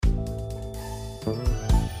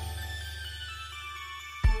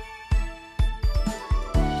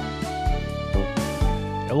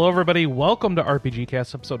Hello, everybody. Welcome to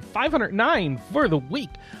RPGCast episode 509 for the week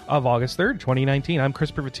of August 3rd, 2019. I'm Chris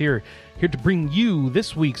Privateer, here to bring you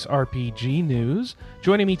this week's RPG news.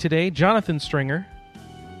 Joining me today, Jonathan Stringer.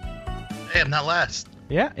 Hey, I'm not last.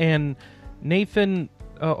 Yeah, and Nathan.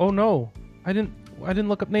 Oh no, I didn't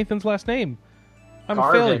look up Nathan's last name. I'm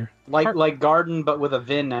Garvin. a failure. Like garden, but with a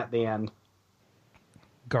Vin at the end.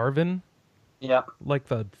 Garvin? Yep. Like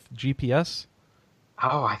the GPS?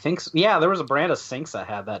 Oh, I think so. Yeah, there was a brand of sinks that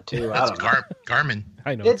had that too. That's I don't know. Garmin.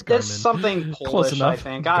 I know it's Garmin. It's something Close Polish, enough. I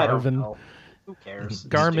think. I Garvin. don't know. Who cares?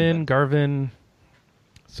 Garmin, Garvin.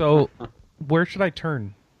 So, where should I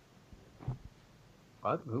turn?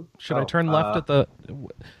 What? Who? Should I turn left at the...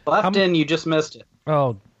 Left in, you just missed it.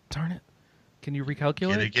 Oh, darn it. Can you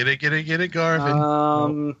recalculate? Get it,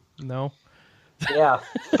 Garvin. No. Yeah,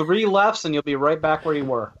 3 lefts and you'll be right back where you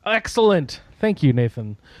were. Excellent. Thank you,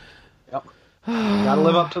 Nathan. Yep. Gotta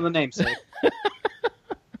live up to the namesake.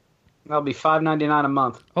 That'll be $5.99 a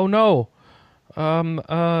month. Oh, no.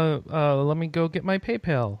 Let me go get my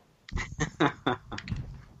PayPal.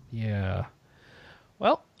 Yeah.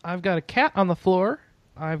 Well, I've got a cat on the floor.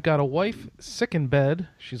 I've got a wife sick in bed.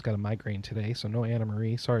 She's got a migraine today, so no Anna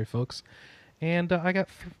Marie. Sorry, folks. And I got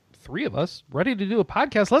 3 of us ready to do a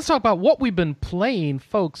podcast. Let's talk about what we've been playing,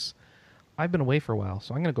 folks. I've been away for a while,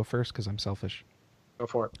 so I'm going to go first because I'm selfish. Go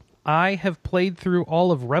for it. I have played through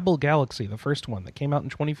all of Rebel Galaxy, the first one that came out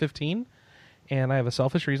in 2015, and I have a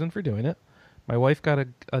selfish reason for doing it. My wife got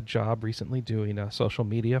a job recently doing social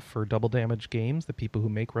media for Double Damage Games, the people who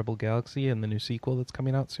make Rebel Galaxy and the new sequel that's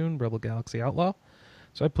coming out soon, Rebel Galaxy Outlaw.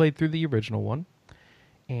 So I played through the original one,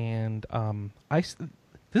 and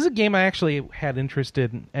this is a game I actually had interest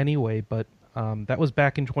in anyway, but that was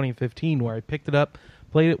back in 2015 where I picked it up,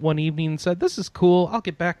 played it one evening, and said, this is cool, I'll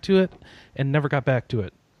get back to it, and never got back to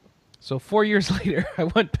it. So 4 years later, I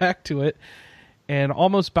went back to it and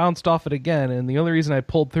almost bounced off it again, and the only reason I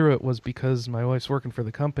pulled through it was because my wife's working for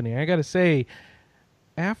the company. I gotta say,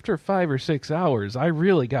 after 5 or 6 hours, I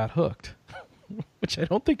really got hooked, which I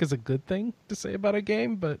don't think is a good thing to say about a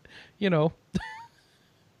game, but, you know.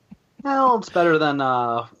 Well, it's better than,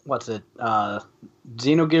 what's it,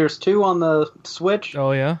 Xenogears 2 on the Switch?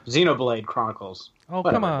 Oh, yeah? Xenoblade Chronicles. Oh,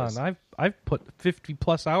 come on. I've put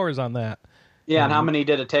 50-plus hours on that. Yeah, and how many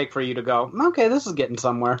did it take for you to go, okay, this is getting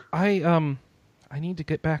somewhere? I need to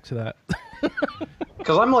get back to that.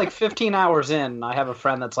 Because I'm like 15 hours in, and I have a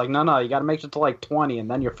friend that's like, no, you got to make it to like 20, and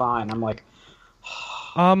then you're fine. I'm like...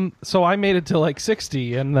 So I made it to like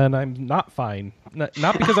 60, and then I'm not fine. Not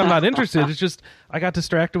because I'm not interested, it's just I got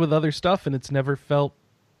distracted with other stuff, and it's never felt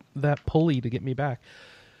that pulley to get me back.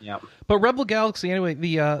 Yep. But Rebel Galaxy, anyway,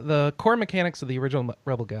 the core mechanics of the original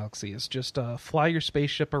Rebel Galaxy is just fly your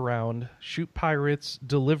spaceship around, shoot pirates,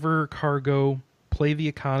 deliver cargo, play the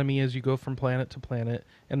economy as you go from planet to planet,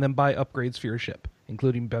 and then buy upgrades for your ship,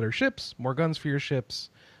 including better ships, more guns for your ships,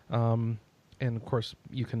 and of course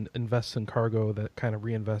you can invest in cargo that kind of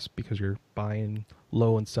reinvest because you're buying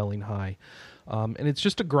low and selling high. And it's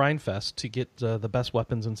just a grind fest to get the best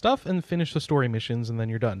weapons and stuff and finish the story missions, and then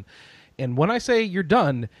you're done. And when I say you're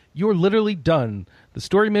done, you're literally done. The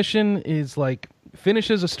story mission is like,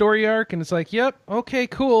 finishes a story arc, and it's like, yep, okay,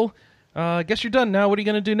 cool. I guess you're done now. What are you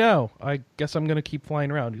going to do now? I guess I'm going to keep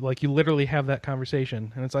flying around. Like, you literally have that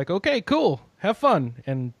conversation. And it's like, okay, cool. Have fun.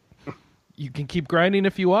 And you can keep grinding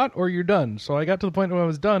if you want, or you're done. So I got to the point where I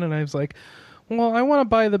was done, and I was like, well, I want to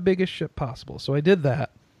buy the biggest ship possible. So I did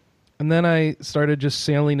that. And then I started just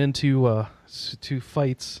sailing into to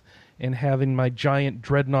fights and having my giant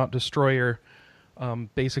dreadnought destroyer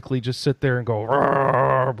basically just sit there and go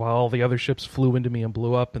while all the other ships flew into me and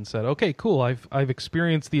blew up, and said, okay, cool, I've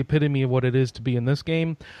experienced the epitome of what it is to be in this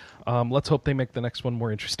game. Let's hope they make the next one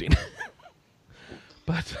more interesting.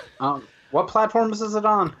 But what platforms is it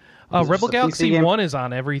on? Rebel Galaxy 1 is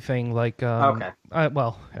on everything. Like okay.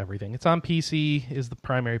 Everything. It's on PC is the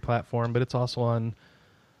primary platform, but it's also on,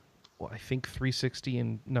 I think 360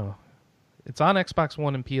 and no. It's on Xbox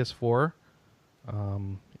One and PS4.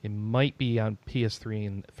 It might be on PS3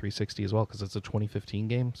 and 360 as well because it's a 2015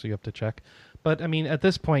 game, so you have to check. But, I mean, at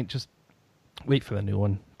this point, just wait for the new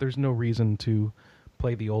one. There's no reason to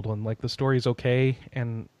play the old one. Like, the story's okay,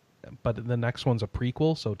 but the next one's a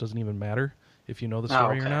prequel, so it doesn't even matter if you know the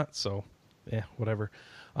story or not. So, whatever.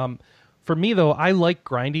 For me, though, I like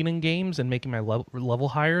grinding in games and making my level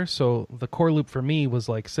higher, so the core loop for me was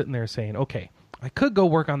like sitting there saying, okay, I could go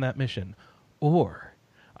work on that mission, or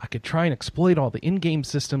I could try and exploit all the in-game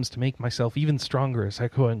systems to make myself even stronger as I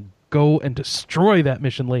go and destroy that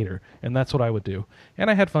mission later. And that's what I would do. And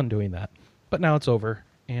I had fun doing that. but now it's over,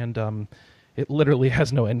 and it literally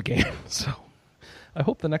has no end game. So I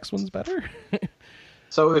hope the next one's better.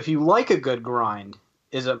 So if you like a good grind,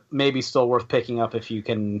 is it maybe still worth picking up if you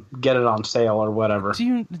can get it on sale or whatever?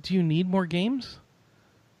 Do you need more games?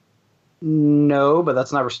 No, but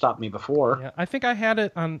that's never stopped me before. Yeah, I think I had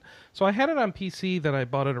it on... So I had it on PC that I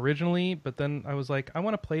bought it originally, but then I was like, I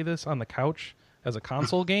want to play this on the couch as a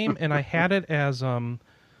console game, and I had it as...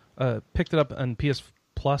 picked it up on PS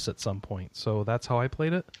Plus at some point, so that's how I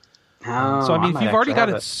played it. Oh, so, I mean, if you've already got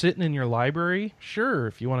it it sitting in your library, sure,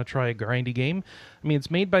 if you want to try a grindy game. I mean,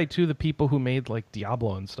 it's made by two of the people who made, like,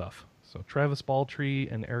 Diablo and stuff. So Travis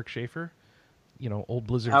Baldtree and Eric Schaefer. You know, old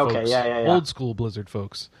Blizzard folks. Yeah. Old school Blizzard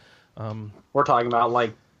folks. We're talking about,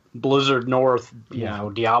 like, Blizzard North, you know,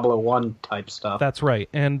 Diablo 1 type stuff. That's right.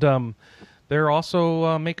 And they're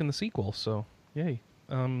also making the sequel, so yay.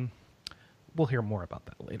 We'll hear more about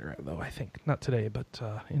that later, though, I think. Not today, but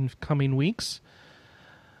in coming weeks.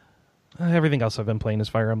 Everything else I've been playing is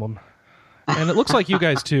Fire Emblem. And it looks like you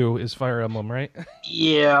guys, too, is Fire Emblem, right?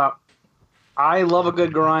 Yeah. I love a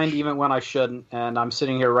good grind even when I shouldn't, and I'm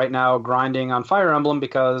sitting here right now grinding on Fire Emblem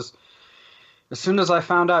because as soon as I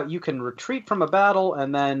found out you can retreat from a battle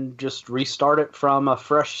and then just restart it from a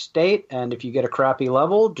fresh state, and if you get a crappy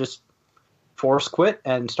level, just force quit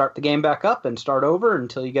and start the game back up and start over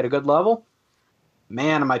until you get a good level.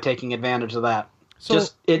 Man, am I taking advantage of that. So,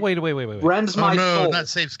 just it wait. rends my soul. Not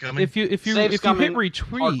save scumming. If you hit retreat,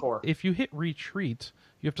 hardcore. if you hit retreat,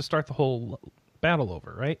 you have to start the whole battle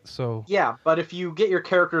over, right? So yeah, but if you get your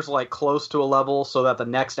characters like close to a level so that the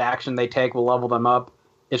next action they take will level them up,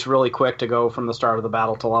 it's really quick to go from the start of the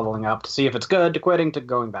battle to leveling up, to see if it's good, to quitting, to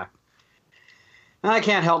going back. And I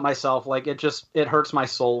can't help myself. Like, it hurts my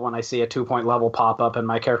soul when I see a 2-point level pop up and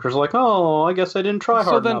my character's like, oh, I guess I didn't try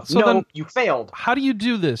hard enough. No, you failed. How do you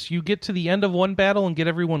do this? You get to the end of one battle and get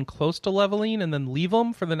everyone close to leveling and then leave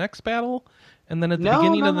them for the next battle? And then at the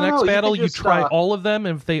beginning of the next battle, you try all of them,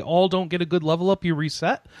 and if they all don't get a good level up, you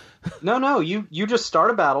reset? No, you just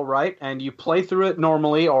start a battle, right? And you play through it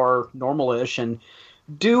normally or normal-ish, and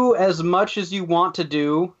do as much as you want to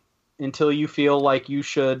do until you feel like you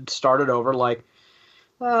should start it over. Like,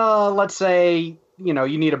 let's say,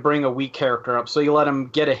 you need to bring a weak character up, so you let him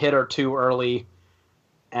get a hit or two early,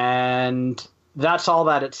 and that's all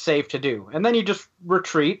that it's safe to do. And then you just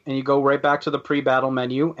retreat, and you go right back to the pre-battle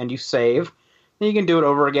menu, and you save. And you can do it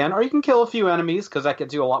over again, or you can kill a few enemies, because that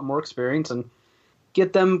gets you a lot more experience, and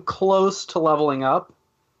get them close to leveling up,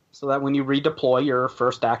 so that when you redeploy, your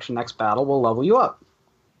first action next battle will level you up.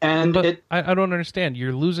 And I don't understand.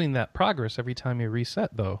 You're losing that progress every time you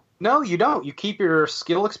reset, though. No, you don't. You keep your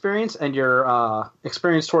skill experience and your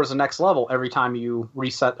experience towards the next level every time you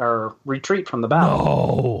reset or retreat from the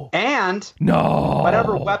battle. No. And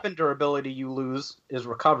whatever weapon durability you lose is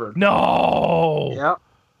recovered. No. Yep.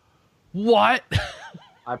 What?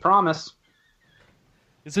 I promise.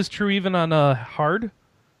 Is this true even on hard?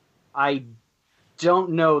 I don't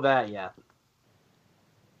know that yet.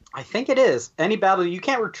 I think it is. Any battle, you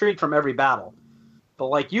can't retreat from every battle. But,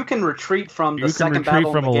 like, you can retreat from the second battle. You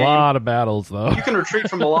can retreat from a lot of battles, though. You can retreat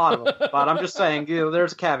from a lot of them. But I'm just saying,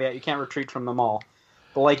 there's a caveat. You can't retreat from them all.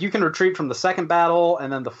 But, like, you can retreat from the second battle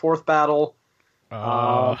and then the fourth battle.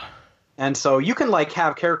 And so you can, like,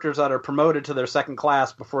 have characters that are promoted to their second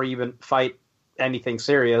class before you even fight anything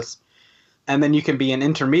serious. And then you can be in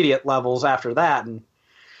intermediate levels after that. And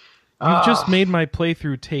you've just made my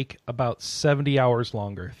playthrough take about 70 hours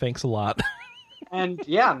longer. Thanks a lot. And,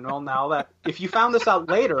 yeah, well, now that... If you found this out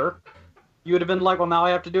later, you would have been like, well, now I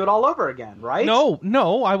have to do it all over again, right?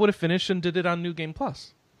 No, I would have finished and did it on New Game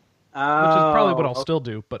Plus. Which is probably what I'll still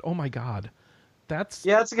do. But, oh my god. It's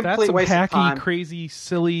a complete waste of time. Crazy,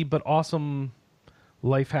 silly, but awesome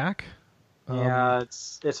life hack. Yeah,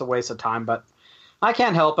 it's a waste of time, but I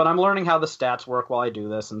can't help it. I'm learning how the stats work while I do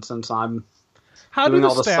this, and since I'm doing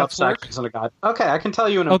all the subsections in a guide. Okay, I can tell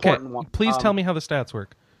you an important one. Please tell me how the stats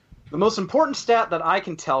work. The most important stat that I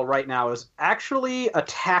can tell right now is actually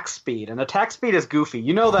attack speed, and attack speed is goofy.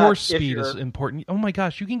 You know that Force speed is important. Oh my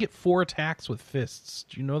gosh, you can get 4 attacks with fists.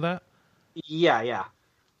 Do you know that? Yeah.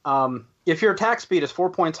 If your attack speed is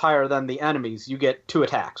 4 points higher than the enemies, you get 2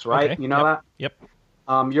 attacks, right? Okay. You know that? Yep.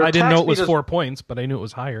 I didn't know it was 4 points, but I knew it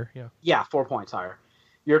was higher. Yeah. Yeah, 4 points higher.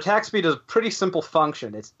 Your attack speed is a pretty simple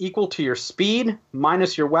function. It's equal to your speed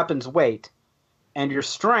minus your weapon's weight, and your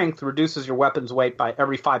strength reduces your weapon's weight by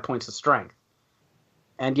every 5 points of strength.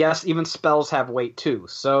 And yes, even spells have weight too.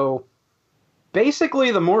 So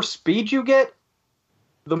basically, the more speed you get,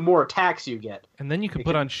 the more attacks you get. And then you can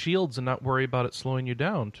put on shields and not worry about it slowing you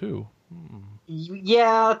down too.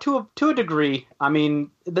 Yeah, to a degree. I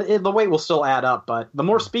mean, the weight will still add up, but the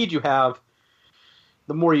more speed you have,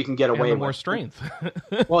 the more you can get away and the with. more strength.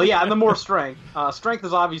 Well, yeah, and the more strength. Strength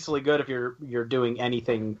is obviously good if you're doing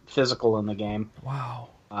anything physical in the game. Wow.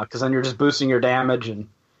 Because then you're just boosting your damage,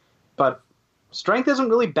 but strength isn't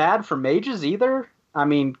really bad for mages either. I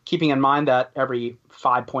mean, keeping in mind that every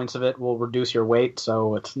 5 points of it will reduce your weight,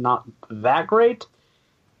 so it's not that great.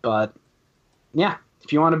 But yeah,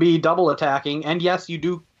 if you want to be double attacking, and yes, you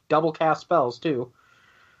do double cast spells too.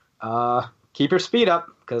 Keep your speed up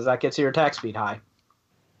because that gets your attack speed high.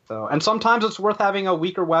 So, and sometimes it's worth having a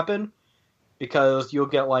weaker weapon because you'll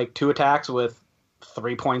get like 2 attacks with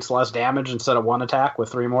 3 points less damage instead of 1 attack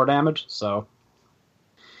with 3 more damage. So,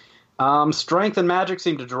 strength and magic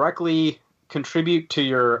seem to directly contribute to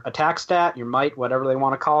your attack stat, your might, whatever they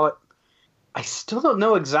want to call it. I still don't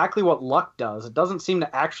know exactly what luck does. It doesn't seem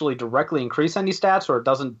to actually directly increase any stats, or it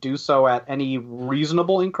doesn't do so at any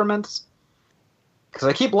reasonable increments. Because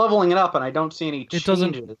I keep leveling it up and I don't see any changes. It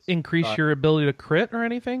doesn't increase your ability to crit or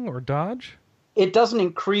anything, or dodge? It doesn't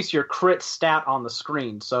increase your crit stat on the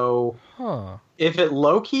screen. So if it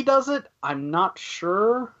low-key does it, I'm not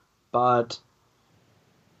sure. But,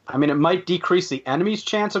 I mean, it might decrease the enemy's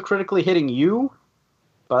chance of critically hitting you.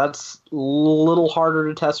 But that's a little harder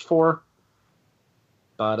to test for.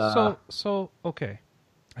 But So okay.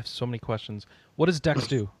 I have so many questions. What does Dex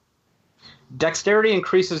do? Dexterity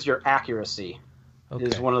increases your accuracy. Okay.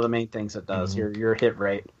 Is one of the main things it does. Your hit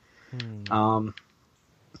rate. And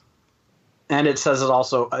it says it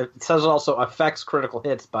also affects critical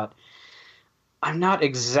hits, but I'm not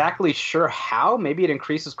exactly sure how. Maybe it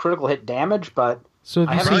increases critical hit damage, but so it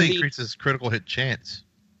probably increases critical hit chance.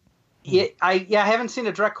 I haven't seen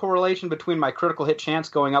a direct correlation between my critical hit chance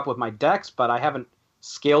going up with my dex, but I haven't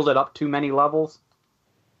scaled it up too many levels.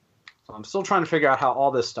 So I'm still trying to figure out how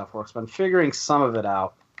all this stuff works, but I'm figuring some of it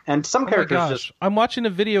out. And some characters just... I'm watching a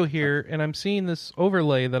video here, and I'm seeing this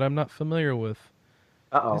overlay that I'm not familiar with.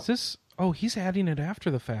 Uh-oh. Is this... Oh, he's adding it after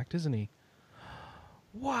the fact, isn't he?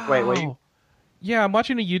 Wow. Wait. Yeah, I'm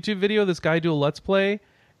watching a YouTube video of this guy do a Let's Play,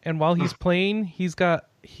 and while he's playing, he's I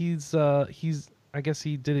guess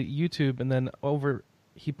he did it YouTube, and then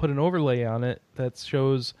he put an overlay on it that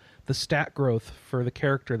shows the stat growth for the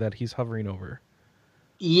character that he's hovering over.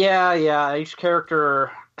 Yeah, each character...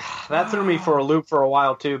 That threw me for a loop for a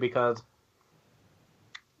while, too, because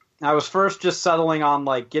I was first just settling on,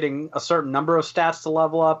 like, getting a certain number of stats to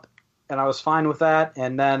level up, and I was fine with that,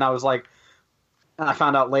 and then I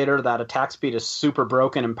found out later that attack speed is super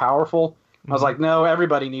broken and powerful. I was like, no,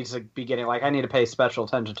 everybody needs to be getting, like, I need to pay special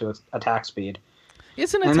attention to attack speed.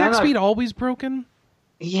 Isn't attack speed always broken?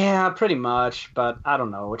 Yeah, pretty much, but I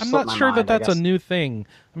don't know. I'm not sure that that's a new thing.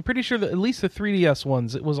 I'm pretty sure that at least the 3DS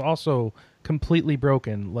ones, it was also completely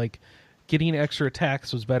broken. Like, getting extra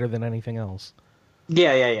attacks was better than anything else.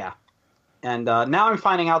 Yeah. And now I'm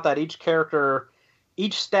finding out that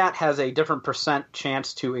each stat has a different %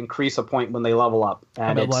 chance to increase a point when they level up.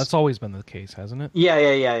 And that's always been the case, hasn't it?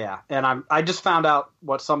 Yeah. And I just found out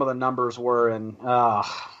what some of the numbers were, and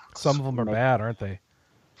some of them are bad, aren't they?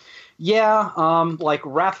 Yeah, like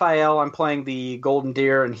Raphael, I'm playing the Golden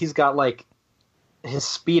Deer, and he's got, like, his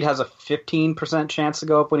speed has a 15% chance to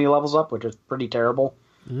go up when he levels up, which is pretty terrible.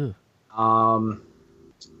 Ugh.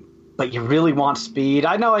 But you really want speed.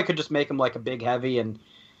 I know I could just make him, like, a big heavy and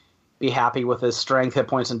be happy with his strength, hit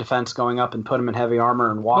points, and defense going up and put him in heavy armor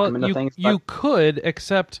and walk him into things. You could,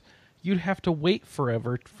 except you'd have to wait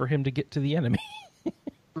forever for him to get to the enemy.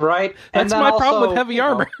 Right? That's my problem with heavy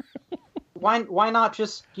armor. Why not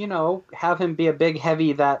just, have him be a big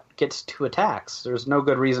heavy that gets 2 attacks? There's no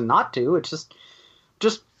good reason not to. It's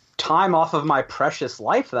just time off of my precious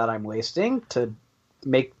life that I'm wasting to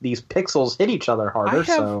make these pixels hit each other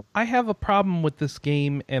harder. I have a problem with this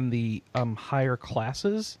game and the higher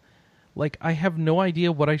classes. Like, I have no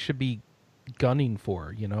idea what I should be gunning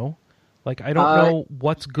for, Like, I don't know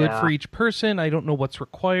what's good for each person. I don't know what's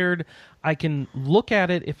required. I can look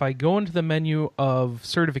at it if I go into the menu of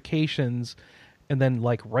certifications and then,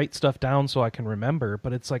 like, write stuff down so I can remember,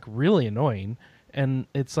 but it's, like, really annoying. And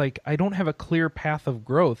it's like I don't have a clear path of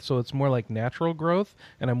growth, so it's more like natural growth,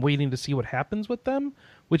 and I'm waiting to see what happens with them,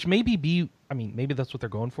 which maybe that's what they're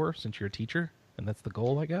going for since you're a teacher, and that's the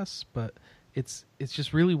goal, I guess. But it's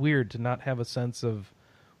just really weird to not have a sense of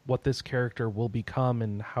what this character will become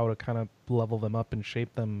and how to kind of level them up and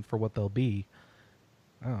shape them for what they'll be.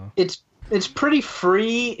 Oh. It's pretty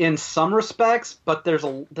free in some respects, but there's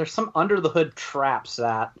some under the hood traps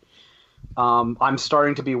that I'm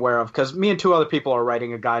starting to be aware of, because me and 2 other people are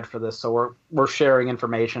writing a guide for this, so we're sharing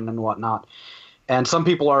information and whatnot. And some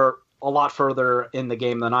people are a lot further in the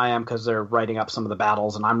game than I am because they're writing up some of the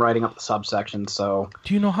battles, and I'm writing up the subsections. So,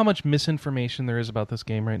 do you know how much misinformation there is about this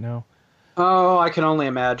game right now? Oh, I can only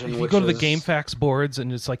imagine. If you go to the GameFAQs boards,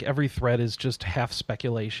 and it's like every thread is just half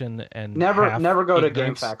speculation and never go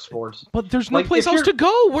ignorance. to GameFAQs boards. But there's no place else to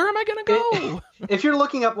go. Where am I going to go? If you're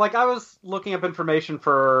looking up, like I was looking up information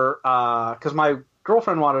for, because my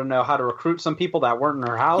girlfriend wanted to know how to recruit some people that weren't in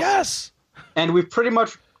her house. Yes. And we've pretty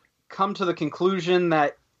much come to the conclusion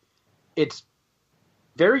that it's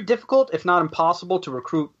very difficult, if not impossible, to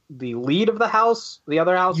recruit the lead of the house, the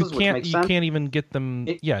other houses, which makes sense. You can't even get them.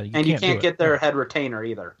 You can't get their head retainer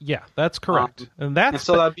either. Yeah, that's correct. And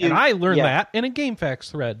I learned that in a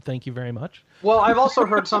GameFAQs thread. Thank you very much. Well, I've also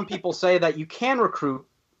heard some people say that you can recruit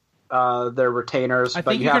their retainers. I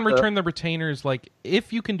think you can return the retainers. Like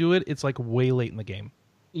if you can do it, it's like way late in the game.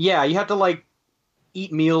 Yeah, you have to like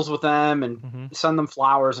eat meals with them and send them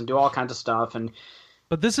flowers and do all kinds of stuff.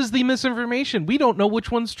 But this is the misinformation. We don't know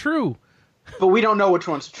which one's true. But we don't know which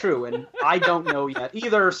one's true, and I don't know yet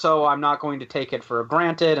either, so I'm not going to take it for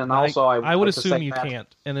granted. And also, I would assume you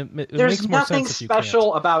can't. And it makes more sense if you can't. There's nothing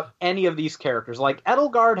special about any of these characters. Like,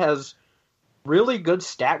 Edelgard has really good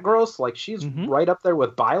stat growth. Like, she's right up there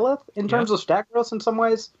with Byleth in terms of stat growth in some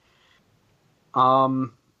ways. But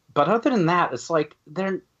other than that, it's like,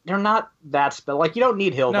 they're not that special. Like, you don't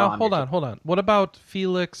need Hilda. Now, hold on. What about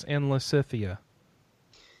Felix and Lysithea?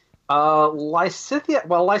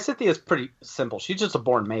 Lysithea is pretty simple. She's just a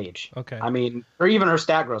born mage. Okay. I mean, or even her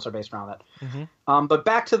stat growths are based around that. But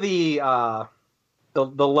back to the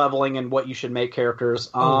leveling and what you should make characters.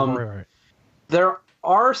 Right. There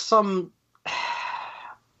are some.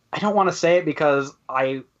 I don't want to say it because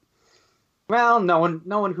no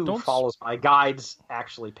one who follows my guides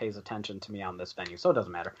actually pays attention to me on this venue, so it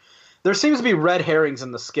doesn't matter. There seems to be red herrings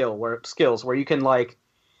in the skills where you can like.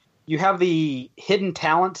 You have the hidden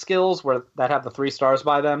talent skills that have the 3 stars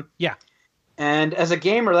by them. Yeah. And as a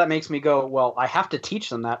gamer, that makes me go, well, I have to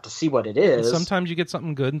teach them that to see what it is. And sometimes you get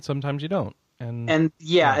something good and sometimes you don't. And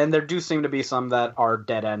there do seem to be some that are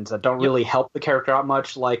dead ends that don't really help the character out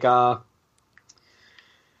much. Like, oh,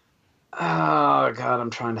 God,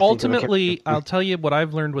 I'm trying to Ultimately, I'll tell you what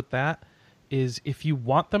I've learned with that is if you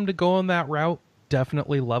want them to go on that route,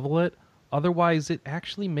 definitely level it. Otherwise, it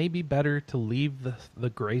actually may be better to leave the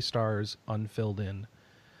gray stars unfilled in.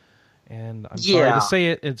 And I'm sorry to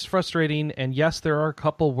say it, it's frustrating. And yes, there are a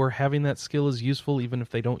couple where having that skill is useful, even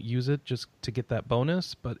if they don't use it just to get that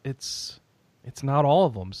bonus. But it's not all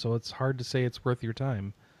of them, so it's hard to say it's worth your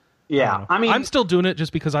time. Yeah, I mean, I'm still doing it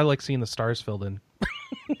just because I like seeing the stars filled in.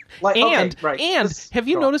 Have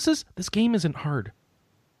you noticed this? This game isn't hard.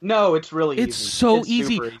 No, it's really easy. It's so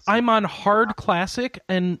easy. I'm on hard classic,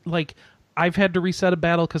 and like. I've had to reset a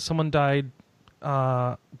battle because someone died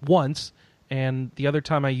once, and the other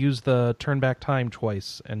time I used the turn back time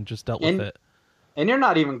twice and just dealt with it. And you're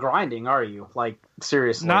not even grinding, are you? Like,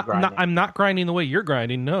 seriously grinding? I'm not grinding the way you're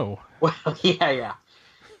grinding, no. Well, yeah.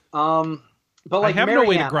 But like I have Marianne, no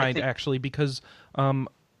way to grind, actually, because I'm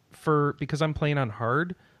playing on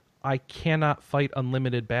hard, I cannot fight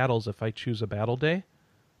unlimited battles if I choose a battle day,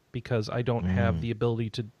 because I don't have the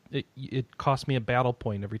ability to... It costs me a battle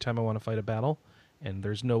point every time I want to fight a battle, and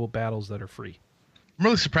there's no battles that are free. I'm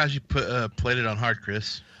really surprised you played it on hard,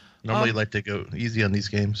 Chris. Normally, you like to go easy on these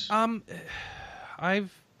games.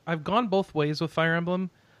 I've gone both ways with Fire Emblem.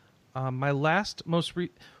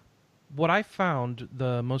 What I found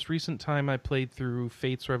the most recent time I played through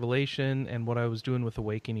Fate's Revelation and what I was doing with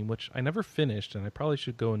Awakening, which I never finished, and I probably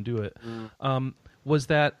should go and do it, was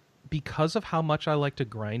that because of how much I like to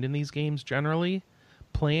grind in these games generally,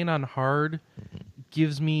 playing on hard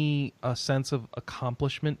gives me a sense of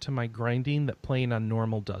accomplishment to my grinding that playing on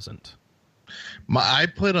normal doesn't. I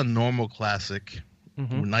played on normal classic,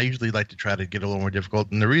 and I usually like to try to get a little more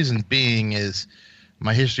difficult. And the reason being is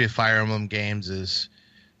my history of Fire Emblem games is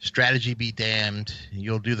strategy be damned.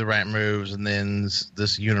 You'll do the right moves, and then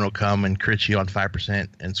this unit will come and crit you on 5%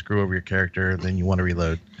 and screw over your character, and then you want to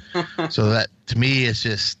reload. So that, to me, is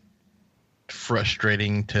just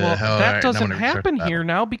frustrating to hell. That doesn't happen here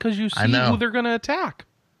now because you see who they're going to attack.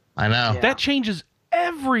 I know. That changes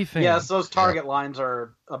everything. Yes, those target lines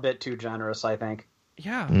are a bit too generous, I think.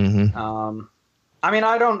 Yeah. I mean,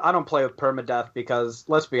 I don't play with permadeath because,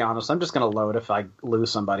 let's be honest, I'm just going to load if I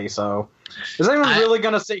lose somebody. So, is anyone really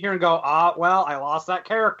going to sit here and go, well, I lost that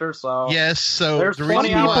character, so... Yes, so... There's the plenty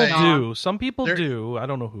people out do. Some people do. I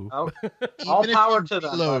don't know who. Oh, all power to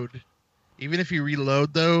them. Even if you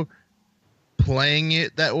reload, though, playing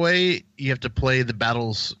it that way, you have to play the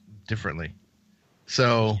battles differently.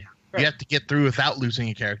 So you have to get through without losing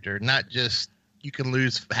a character, not just you can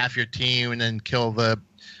lose half your team and then kill the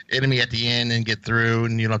enemy at the end and get through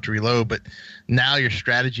and you don't have to reload. But now your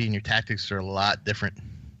strategy and your tactics are a lot different.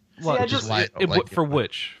 Well, for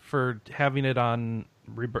which? for having it on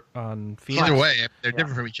Phoenix. Either way, they're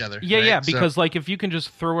different from each other. Yeah, right? yeah, because like if you can just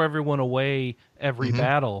throw everyone away every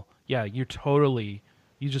battle, yeah, you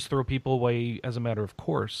just throw people away as a matter of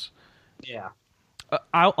course. Yeah.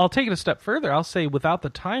 I'll take it a step further. I'll say without the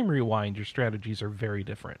time rewind, your strategies are very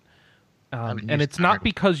different. And it's not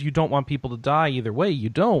because you don't want people to die either way. You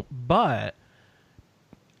don't. But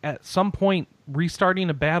at some point, restarting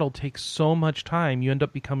a battle takes so much time. You end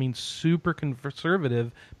up becoming super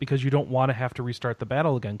conservative because you don't want to have to restart the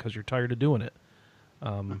battle again because you're tired of doing it.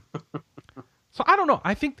 So I don't know.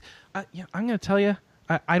 I think I'm going to tell you,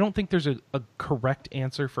 I don't think there's a correct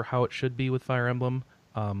answer for how it should be with Fire Emblem.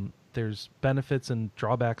 There's benefits and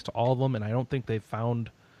drawbacks to all of them, and I don't think they've found.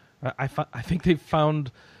 I think they've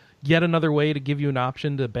found yet another way to give you an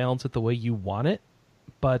option to balance it the way you want it,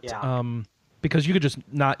 but because you could just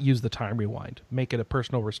not use the time rewind, make it a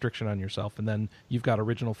personal restriction on yourself, and then you've got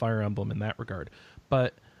original Fire Emblem in that regard.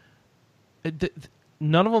 But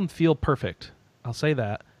none of them feel perfect. I'll say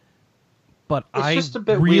that, but I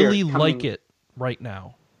really like it right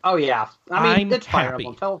now. Oh, yeah. I mean, it's Fire happy.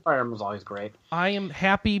 Emblem. Fire Emblem is always great. I am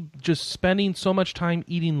happy just spending so much time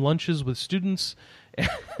eating lunches with students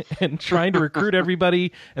and trying to recruit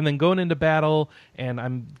everybody and then going into battle, and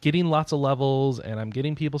I'm getting lots of levels, and I'm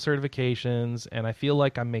getting people certifications, and I feel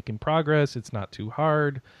like I'm making progress. It's not too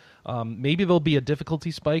hard. Maybe there'll be a difficulty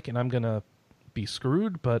spike, and I'm going to be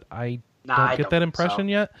screwed, but I don't get that impression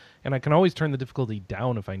yet, and I can always turn the difficulty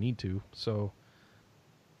down if I need to, so...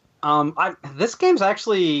 this game's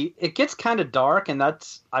actually, it gets kind of dark, and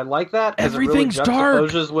I like that. Everything's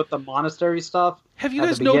dark with the monastery stuff. Have you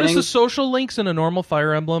guys noticed the social links in a normal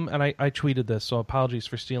Fire Emblem? And I tweeted this, so apologies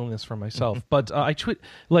for stealing this from myself. But I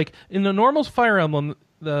like in the normal Fire Emblem,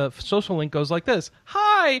 the social link goes like this: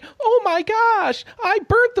 "Hi, oh my gosh, I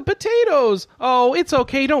burnt the potatoes. Oh, it's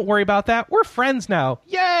okay, don't worry about that. We're friends now.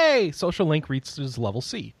 Yay!" Social link reaches level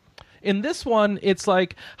C. In this one, it's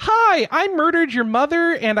like, "Hi, I murdered your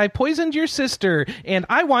mother and I poisoned your sister and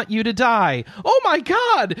I want you to die. Oh my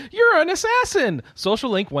god, you're an assassin." Social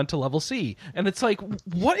link went to level C. And it's like,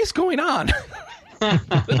 what is going on?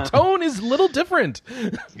 The tone is a little different.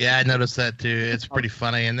 Yeah, I noticed that too. It's pretty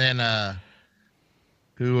funny. And then,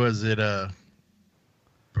 who was it? The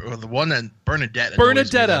one that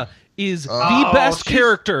Bernadetta is the best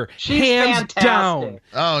character, she's hands fantastic. down.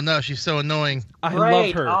 Oh no, she's so annoying. I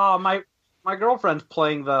love her. Oh, my girlfriend's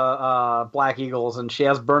playing the Black Eagles, and she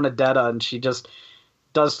has Bernadetta, and she just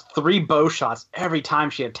does 3 bow shots every time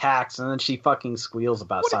she attacks, and then she fucking squeals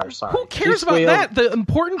about sorry. Who cares about that? The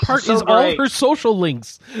important part is all her social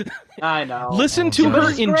links. I know. Listen to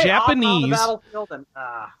her in Japanese. And,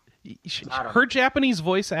 her Japanese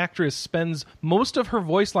voice actress spends most of her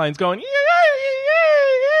voice lines going yay,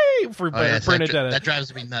 yay, yay, for Bernadetta. That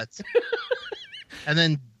drives me nuts. And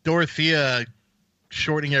then Dorothea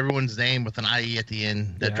shortening everyone's name with an IE at the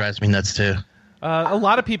end. That drives me nuts too. A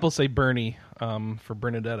lot of people say Bernie for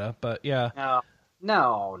Bernadetta, but yeah.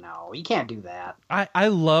 No, you can't do that. I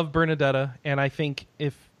love Bernadetta, and I think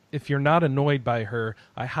if you're not annoyed by her,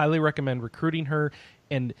 I highly recommend recruiting her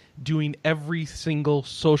and doing every single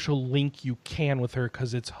social link you can with her,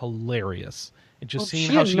 because it's hilarious. And just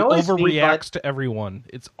seeing how she overreacts to everyone.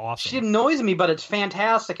 It's awesome. She annoys me, but it's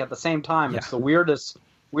fantastic at the same time. Yeah. It's the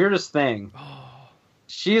weirdest thing.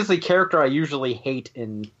 She is the character I usually hate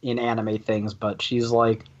in anime things, but she's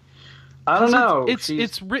like, I don't know.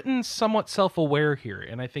 It's written somewhat self-aware here,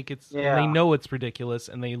 and I think they know it's ridiculous,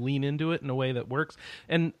 and they lean into it in a way that works.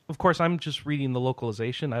 And of course, I'm just reading the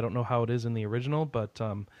localization. I don't know how it is in the original, but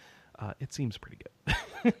it seems pretty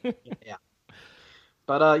good. Yeah.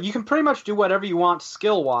 But you can pretty much do whatever you want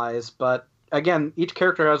skill-wise, but again, each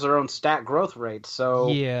character has their own stat growth rate. So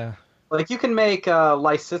yeah, like you can make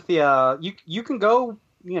Lysithea. You can go.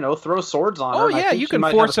 Throw swords on her. Oh yeah, you can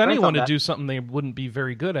force anyone to do something they wouldn't be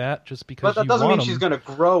very good at just because. But that doesn't mean she's going to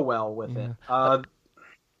grow well with it. All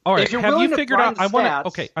right, have you figured out? I want to.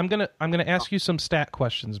 Okay, I'm gonna ask you some stat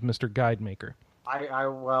questions, Mr. Guide Maker.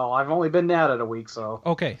 I've only been at it a week, so.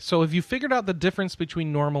 Okay, so have you figured out the difference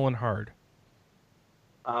between normal and hard?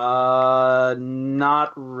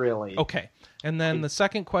 Not really. Okay, and then the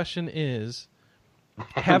second question is,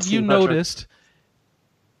 have you noticed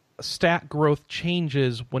stat growth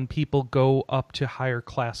changes when people go up to higher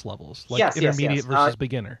class levels, like intermediate versus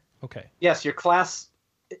beginner? Okay. Yes, your class,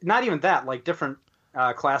 not even that, like different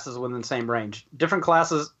classes within the same range. Different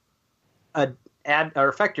classes add or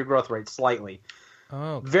affect your growth rate slightly.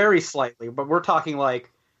 Oh. Okay. Very slightly, but we're talking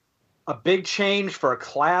like a big change for a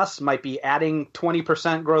class might be adding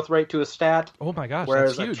 20% growth rate to a stat. Oh my gosh,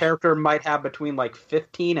 whereas that's huge. A character might have between like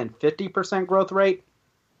 15 and 50% growth rate.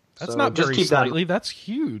 That's so not just very keep slightly. That's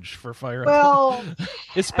huge for Fire Emblem. Well,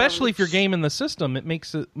 especially if you're gaming the system, it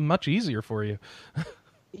makes it much easier for you.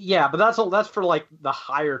 yeah, but that's for like the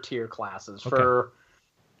higher tier classes. For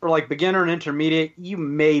like beginner and intermediate, you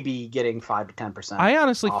may be getting 5 to 10%. I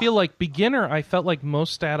honestly off. feel like beginner. I felt like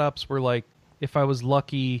most stat ups were like, if I was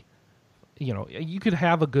lucky, you could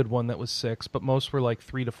have a good one that was 6, but most were like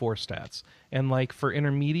 3 to 4 stats. And like for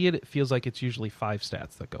intermediate, it feels like it's usually 5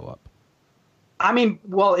 stats that go up. I mean,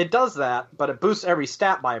 well, it does that, but it boosts every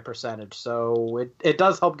stat by a percentage, so it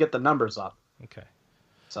does help get the numbers up. Okay.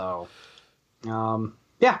 So,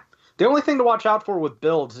 yeah. The only thing to watch out for with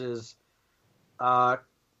builds is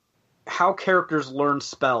how characters learn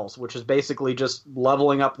spells, which is basically just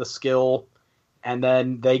leveling up the skill, and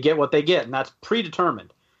then they get what they get, and that's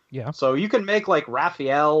predetermined. Yeah. So you can make like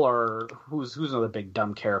Raphael or who's another big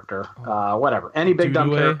dumb character, whatever, any big dumb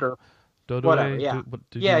character, whatever. Yeah.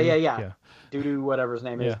 Yeah. Dudu, whatever his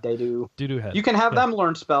name is, Dudu head. You can have them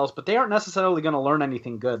learn spells, but they aren't necessarily going to learn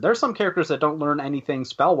anything good. There's some characters that don't learn anything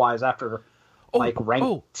spell-wise after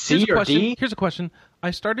rank C or D. Here's a question.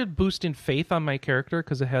 I started boosting faith on my character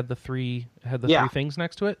because it had the three things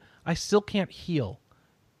next to it. I still can't heal.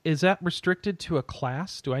 Is that restricted to a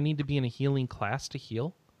class? Do I need to be in a healing class to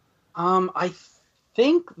heal? I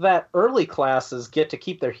think that early classes get to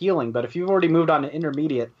keep their healing, but if you've already moved on to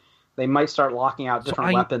intermediate, they might start locking out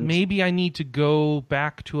different weapons. Maybe I need to go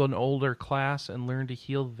back to an older class and learn to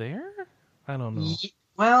heal there? I don't know.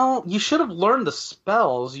 Well, you should have learned the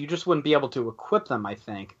spells. You just wouldn't be able to equip them, I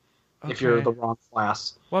think, if you're the wrong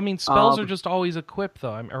class. Well, I mean, spells are just always equipped,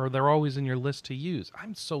 though, or they're always in your list to use.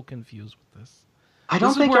 I'm so confused with this. I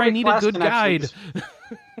don't think I need a good guide.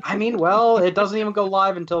 I mean, well, it doesn't even go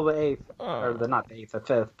live until the 8th. Or not the 8th, the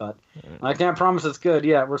 5th, but I can't promise it's good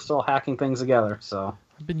yet. We're still hacking things together, so...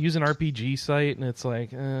 I've been using RPG site, and it's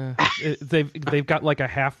like they've got like a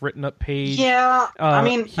half written up page. Yeah, I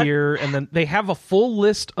mean here, and then they have a full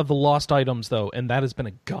list of the lost items though, and that has been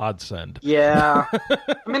a godsend. Yeah,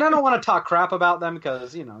 I mean I don't want to talk crap about them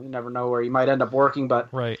because you never know where you might end up working, but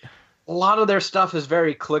right. A lot of their stuff is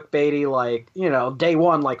very clickbaity, like day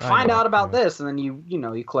one, like find out about this, and then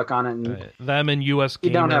you click on it, and them and US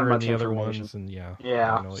Gamer don't have much and the other ones, and yeah.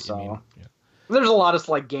 I know what you mean. Yeah. There's a lot of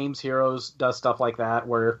like Games Heroes does stuff like that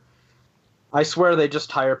where I swear they just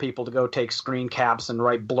hire people to go take screen caps and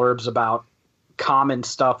write blurbs about common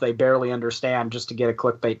stuff they barely understand just to get a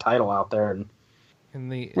clickbait title out there. And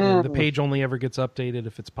the page only ever gets updated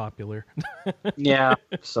if it's popular. Yeah,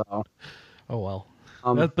 so. Oh, well.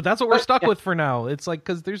 But that's what we're stuck with for now. It's like,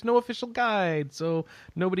 because there's no official guide, so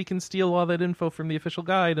nobody can steal all that info from the official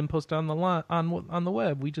guide and post it on the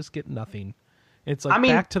web. We just get nothing. It's like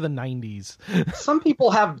back to the 90s. Some people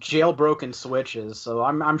have jailbroken switches, so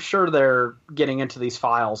I'm sure they're getting into these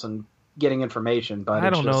files and getting information. But I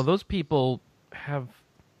don't know. Those people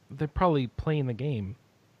they're probably playing the game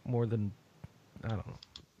more than, I don't know.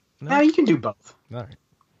 No, you can do both. All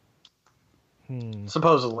right.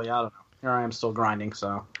 Supposedly, I don't know. Here I am still grinding,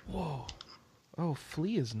 so. Whoa. Oh,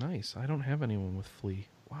 Flea is nice. I don't have anyone with Flea.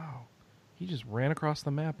 Wow. He just ran across the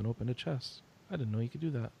map and opened a chest. I didn't know you could do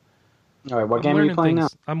that. All right, what game are you playing now?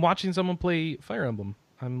 I'm watching someone play Fire Emblem.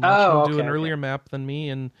 I'm watching them do an earlier map than me,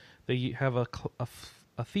 and they have a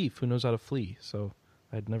thief who knows how to flee. So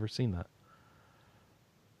I'd never seen that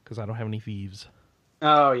because I don't have any thieves.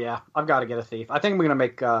 Oh yeah, I've got to get a thief. I think I'm gonna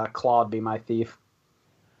make Claude be my thief.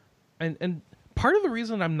 And part of the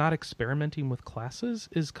reason I'm not experimenting with classes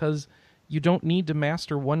is because you don't need to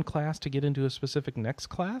master one class to get into a specific next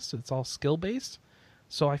class. It's all skill based.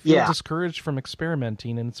 So I feel discouraged from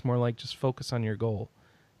experimenting, and it's more like just focus on your goal.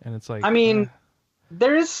 And it's like... I mean,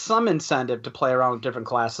 there is some incentive to play around with different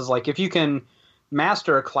classes. Like, if you can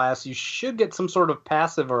master a class, you should get some sort of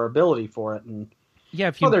passive or ability for it. And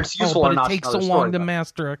whether it's useful or not, it takes so long to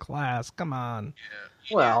master a class. Come on.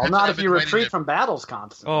 Yeah. Well, not if you retreat from battles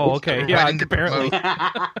constantly. Oh, okay. Yeah, apparently.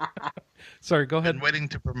 Sorry, go ahead. I'm waiting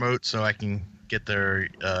to promote so I can get their,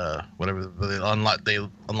 whatever, they unlock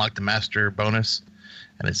the master bonus.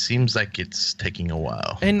 And it seems like it's taking a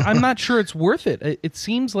while. And I'm not sure it's worth it. It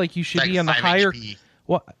seems like you should be on the higher... HP.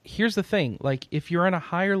 Well, here's the thing. Like, if you're on a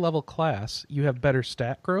higher level class, you have better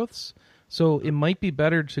stat growths. So it might be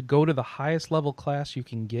better to go to the highest level class you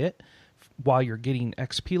can get while you're getting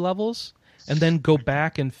XP levels, and then go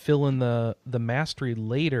back and fill in the mastery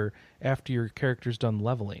later after your character's done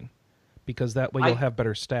leveling. Because that way you'll have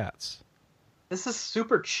better stats. This is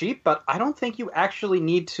super cheap, but I don't think you actually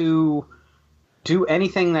need to do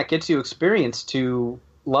anything that gets you experience to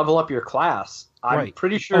level up your class. I'm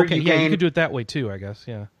pretty sure you can... you could do it that way too, I guess,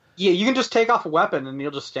 yeah. Yeah, you can just take off a weapon and you'll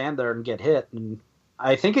just stand there and get hit. And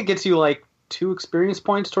I think it gets you like 2 experience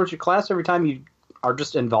points towards your class every time you are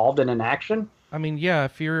just involved in an action. I mean, yeah,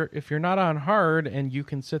 if you're not on hard and you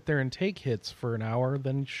can sit there and take hits for an hour,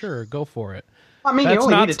 then sure, go for it. I mean, you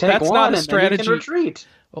only need to take one and then you can retreat.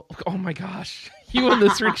 Oh my gosh, you in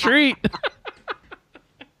this retreat.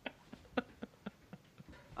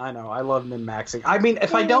 I know, I love min-maxing. I mean,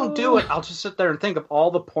 if I don't do it, I'll just sit there and think of all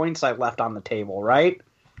the points I've left on the table, right?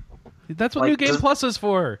 That's what New Game Plus is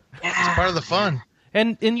for. Yeah. It's part of the fun.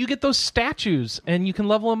 And you get those statues, and you can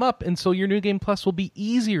level them up, and so your New Game Plus will be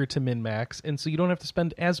easier to min-max, and so you don't have to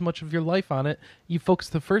spend as much of your life on it. You focus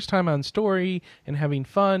the first time on story and having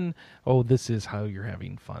fun. Oh, this is how you're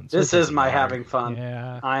having fun. So this is my having fun.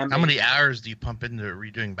 Yeah. How many hours do you pump into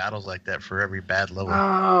redoing battles like that for every bad level?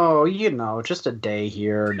 Oh, just a day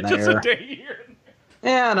here and there. Just a day here and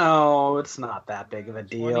there. Yeah, no, it's not that big of a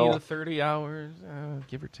deal. 20 to 30 hours,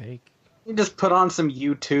 give or take. You just put on some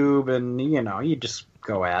YouTube and, you just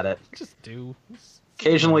go at it. Just do.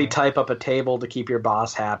 Occasionally type up a table to keep your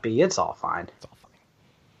boss happy. It's all fine. It's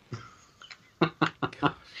all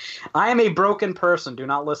fine. I am a broken person. Do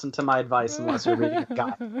not listen to my advice unless you're reading a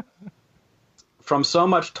guide. From so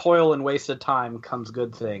much toil and wasted time comes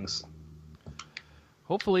good things.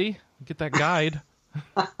 Hopefully, get that guide.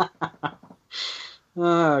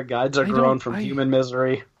 Guides are grown from human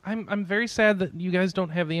misery. I'm very sad that you guys don't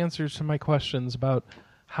have the answers to my questions about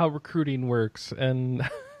how recruiting works. And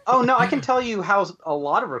oh no, I can tell you how a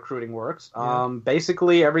lot of recruiting works.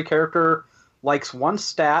 Basically, every character likes one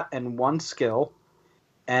stat and one skill,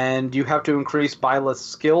 and you have to increase by the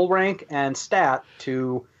skill rank and stat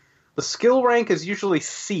to. The skill rank is usually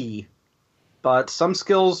C, but some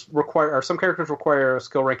characters require a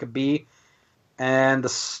skill rank of B, and the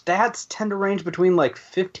stats tend to range between like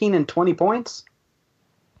 15 and 20 points.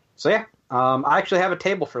 So yeah, I actually have a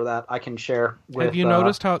table for that I can share with... Have you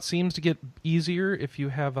noticed how it seems to get easier if you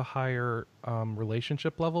have a higher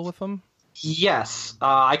relationship level with them? Yes.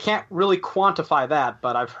 I can't really quantify that,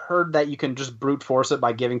 but I've heard that you can just brute force it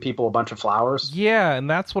by giving people a bunch of flowers. Yeah, and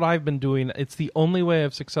that's what I've been doing. It's the only way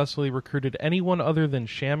I've successfully recruited anyone other than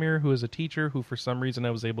Shamir, who is a teacher who for some reason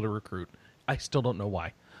I was able to recruit. I still don't know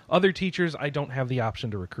why. Other teachers, I don't have the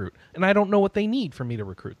option to recruit, and I don't know what they need for me to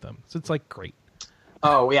recruit them. So it's like, great.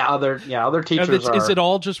 Oh, yeah, other teachers are... Is it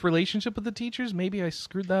all just relationship with the teachers? Maybe I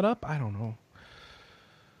screwed that up? I don't know.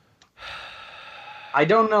 I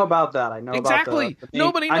don't know about that. I know exactly. About the main,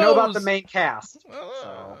 nobody knows. I know about the main cast.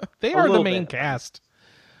 So, they are the main cast.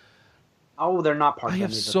 Oh, they're not part of I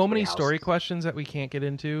have so many story questions that we can't get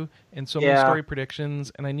into, and so many story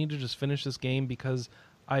predictions, and I need to just finish this game because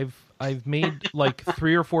I've made like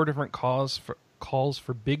 3 or 4 different calls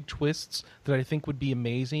for big twists that I think would be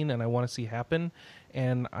amazing, and I want to see happen.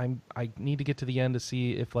 And I need to get to the end to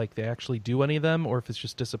see if like they actually do any of them, or if it's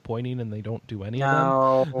just disappointing and they don't do any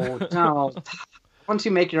of them. No. Once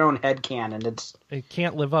you make your own headcanon, it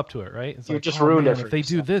can't live up to it, right? It's you like, just ruined it. If they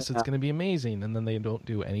do this, it's going to be amazing, and then they don't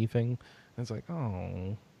do anything. And it's like,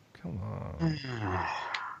 oh, come on.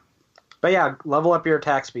 But yeah, level up your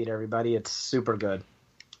attack speed, everybody. It's super good.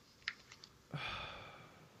 So,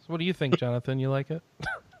 what do you think, Jonathan? You like it?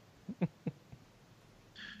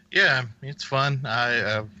 Yeah, it's fun.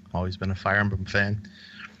 I've always been a Fire Emblem fan.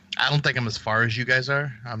 I don't think I'm as far as you guys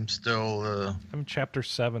are. I'm still... I'm chapter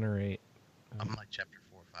 7 or 8. I'm like chapter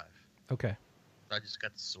 4 or 5. Okay. I just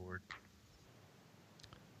got the sword.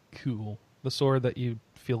 Cool. The sword that you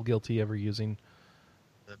feel guilty ever using.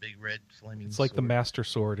 The big red flaming It's like sword. the Master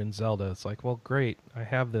Sword in Zelda. It's like, well, great. I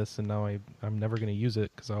have this, and now I'm never going to use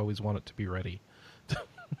it because I always want it to be ready.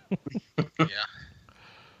 Yeah.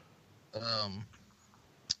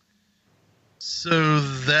 So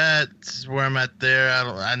that's where I'm at there.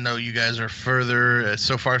 I know you guys are further.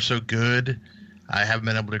 So far, so good. I haven't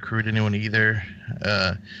been able to recruit anyone either.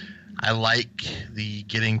 I like the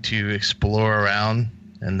getting to explore around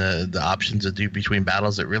and the options to do between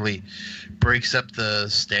battles. It really breaks up the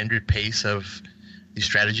standard pace of these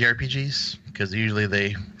strategy RPGs because usually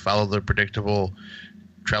they follow the predictable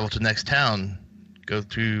travel to next town, go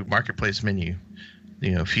through marketplace menu,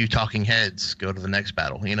 a few talking heads, go to the next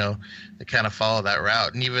battle. They kind of follow that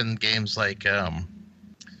route. And even games like,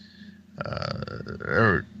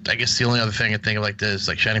 or I guess the only other thing I think of like this,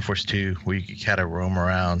 like Shining Force 2, where you can kind of roam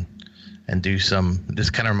around and do this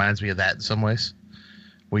kind of reminds me of that in some ways,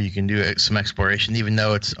 where you can do some exploration, even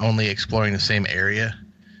though it's only exploring the same area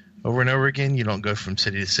over and over again. You don't go from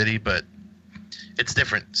city to city, but it's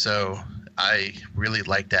different. So I really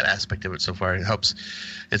like that aspect of it so far. It helps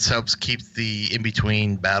keep the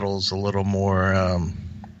in-between battles a little more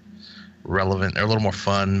relevant, or a little more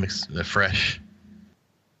fun, fresh.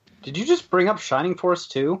 Did you just bring up Shining Force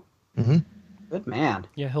 2? Mm-hmm. Good man.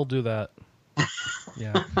 Yeah, he'll do that.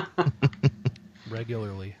 Yeah.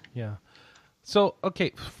 Regularly, yeah. So,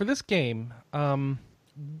 okay, for this game,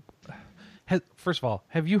 first of all,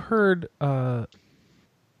 have you heard of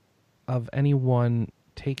anyone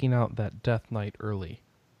taking out that Death Knight early?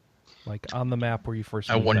 Like on the map where you first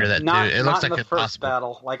I meet wonder them? that too. It looks not in like the it's first possible.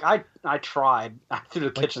 battle. Like I tried. I threw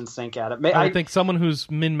the kitchen sink at it. I would think someone who's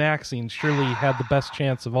min-maxing surely had the best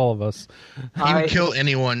chance of all of us. He would kill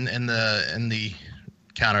anyone in the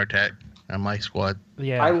counterattack on my squad.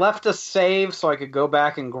 Yeah. I left a save so I could go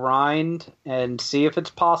back and grind and see if it's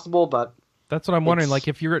possible, but that's what I'm wondering. Like,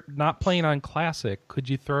 if you're not playing on Classic, could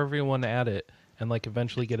you throw everyone at it and like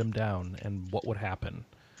eventually get him down? And what would happen?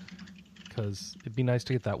 Because it'd be nice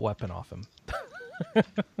to get that weapon off him.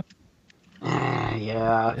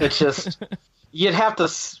 yeah, it's just you'd have to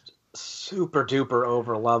super duper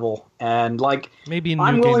over level, and like maybe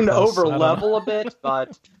I'm willing to over level a bit,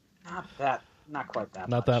 but not quite that.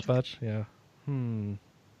 Not much. that much, yeah.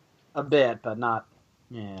 A bit, but not.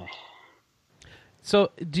 Yeah.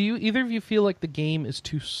 So, do either of you feel like the game is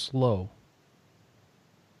too slow?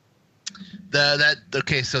 So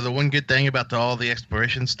the one good thing about all the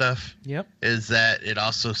exploration stuff, yep, is that it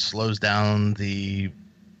also slows down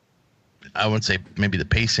I wouldn't say maybe the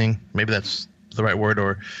pacing, maybe that's the right word,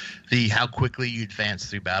 or how quickly you advance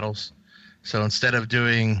through battles. So instead of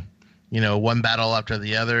doing, one battle after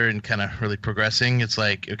the other and kind of really progressing, it's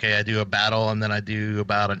like, okay, I do a battle and then I do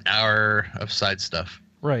about an hour of side stuff.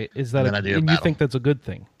 Right. Is that and you think that's a good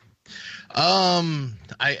thing?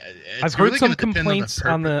 I've heard some complaints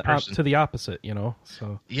on to the opposite,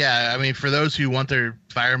 So yeah, I mean, for those who want their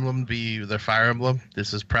Fire Emblem to be their Fire Emblem,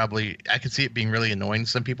 this is probably, I could see it being really annoying to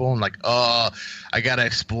some people. And like, oh, I gotta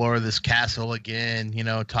explore this castle again.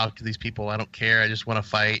 Talk to these people. I don't care. I just want to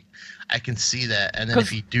fight. I can see that. And then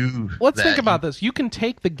if you do, let's think about this. You can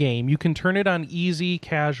take the game. You can turn it on easy,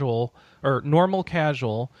 casual, or normal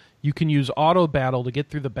casual. You can use auto battle to get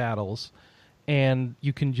through the battles. And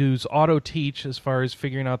you can use auto teach as far as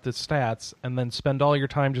figuring out the stats, and then spend all your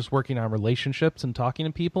time just working on relationships and talking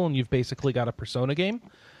to people, and you've basically got a Persona game.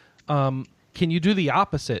 Can you do the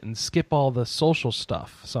opposite and skip all the social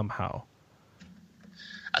stuff somehow?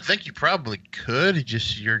 I think you probably could.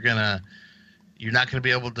 You're not gonna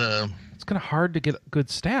be able to. It's kind of hard to get good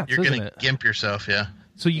stats. You're isn't gonna it? gimp yourself, yeah.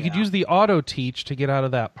 So you could use the auto teach to get out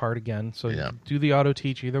of that part again. So you do the auto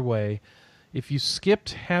teach either way. If you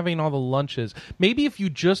skipped having all the lunches, maybe if you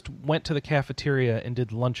just went to the cafeteria and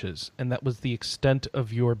did lunches, and that was the extent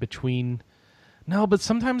of your between. No, but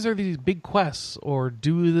sometimes there are these big quests, or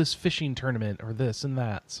do this fishing tournament, or this and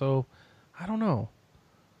that. So, I don't know.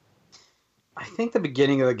 I think the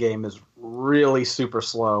beginning of the game is really super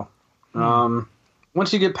slow.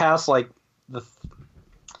 Once you get past I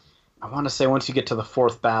want to say once you get to the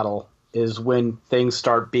fourth battle is when things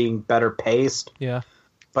start being better paced. Yeah.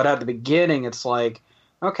 But at the beginning, it's like,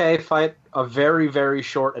 okay, fight a very, very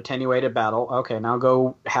short attenuated battle. Okay, now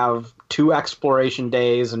go have 2 exploration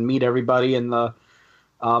days and meet everybody in the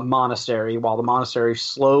monastery while the monastery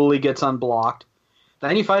slowly gets unblocked.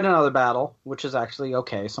 Then you fight another battle, which is actually,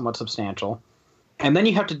 okay, somewhat substantial. And then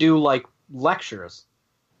you have to do, lectures.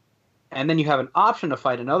 And then you have an option to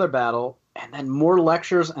fight another battle, and then more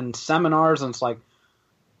lectures and seminars, and it's like,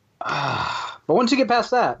 but once you get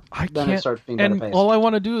past that, then it starts being better paced. All I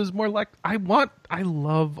want to do is more I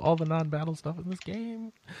love all the non-battle stuff in this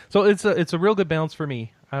game. So it's a real good balance for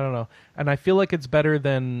me. I don't know. And I feel like it's better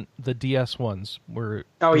than the DS ones where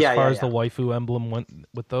as far as the waifu emblem went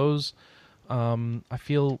with those, I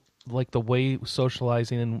feel like the way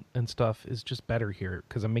socializing and stuff is just better here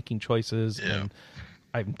because I'm making choices and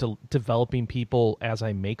I'm developing people as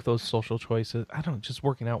I make those social choices. I don't know, just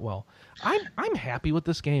working out well. I'm happy with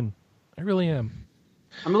this game. I really am.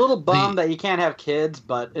 I'm a little bummed that you can't have kids,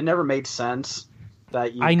 but it never made sense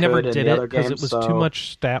that you I could never in did the it other because games, it was too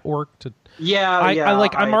much stat work to.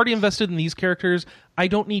 I'm already invested in these characters. I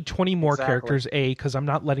don't need 20 more characters. A, because I'm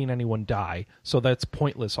not letting anyone die, so that's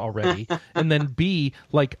pointless already. And then B,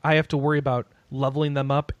 I have to worry about leveling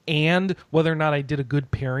them up and whether or not I did a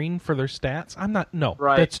good pairing for their stats. I'm not. No,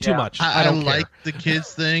 that's too much. I don't like the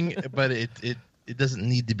kids thing, but it doesn't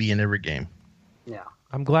need to be in every game. Yeah.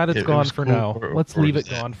 I'm glad it's gone for now. Let's leave it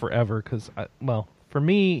gone forever because, for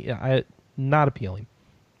me, not appealing.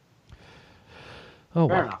 Oh,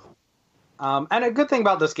 fair enough. And a good thing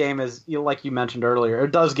about this game is, like you mentioned earlier,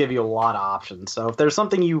 it does give you a lot of options. So if there's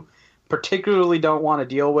something you particularly don't want to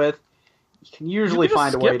deal with, you can usually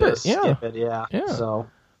find a way to skip it. Yeah.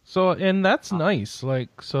 So and that's nice.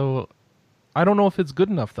 So I don't know if it's good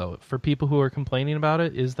enough though for people who are complaining about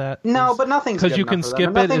it. Is that but nothing's good because you can enough for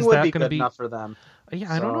skip them. it? Is Nothing would that be going to good be enough for them?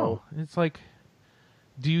 Yeah, I don't know. It's like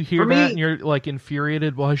Do you hear that and you're like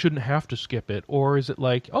infuriated? Well, I shouldn't have to skip it, or is it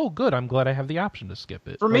like, oh, good, I'm glad I have the option to skip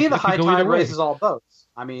it? For like, me, the high tide raises all boats.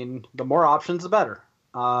 I mean, the more options, the better.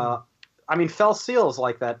 I mean, Fell Seal is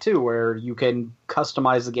like that too, where you can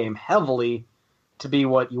customize the game heavily to be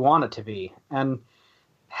what you want it to be. And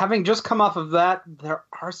having just come off of that, there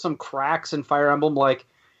are some cracks in Fire Emblem. Like,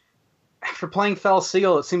 after playing Fell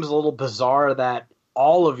Seal, it seems a little bizarre that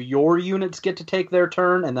all of your units get to take their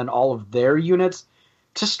turn, and then all of their units.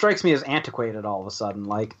 Just strikes me as antiquated all of a sudden.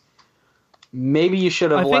 Like, maybe you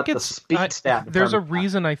should have let the speed stat. There's a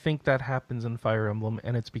reason I think that happens in Fire Emblem,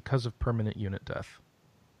 and it's because of permanent unit death.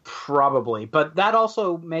 Probably, but that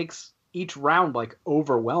also makes each round like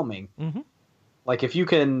overwhelming. Mm-hmm. Like if you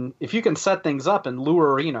can set things up and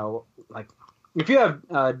lure, like if you have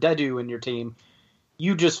Dedu in your team,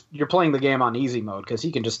 you're playing the game on easy mode because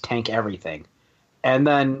he can just tank everything, and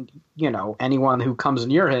then anyone who comes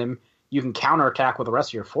near him, you can counterattack with the rest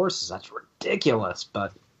of your forces. That's ridiculous,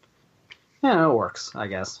 but it works, I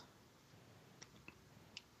guess.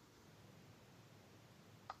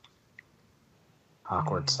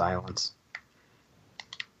 Awkward silence.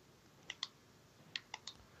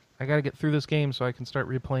 I got to get through this game so I can start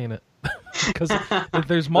replaying it. Because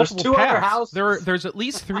there's multiple paths. There's at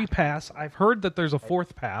least 3 paths. I've heard that there's a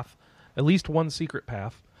 4th path, at least one secret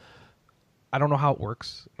path. I don't know how it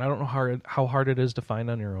works. I don't know how hard it is to find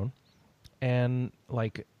on your own. And,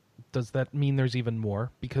 like, does that mean there's even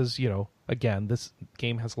more? Because, again, this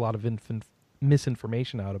game has a lot of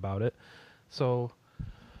misinformation out about it. So,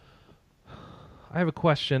 I have a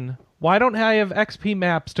question. Why don't I have XP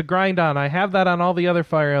maps to grind on? I have that on all the other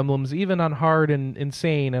Fire Emblems, even on hard and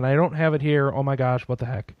insane, and I don't have it here. Oh my gosh, what the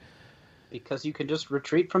heck? Because you can just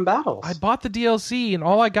retreat from battles. I bought the DLC, and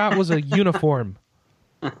all I got was a uniform.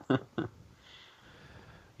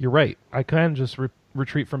 You're right. I can just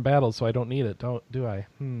retreat from battles, so I don't need it, do I?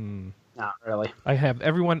 Not really. I have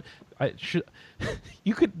everyone.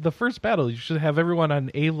 You could. The first battle, you should have everyone on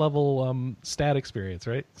A level stat experience,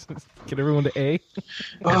 right? Get everyone to A. It's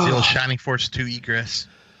the old Shining Force 2 egress.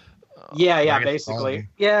 Yeah, basically.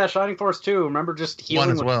 Yeah, Shining Force 2. Remember just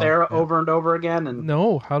healing with Sarah over and over again? And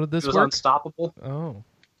no, how did this work? It was unstoppable. Oh.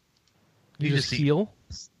 You just heal?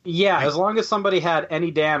 Yeah, as long as somebody had any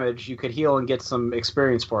damage, you could heal and get some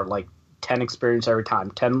experience for it, like 10 experience every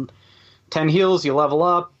time. 10 heals, you level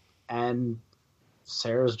up, and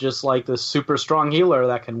Sarah's just like this super strong healer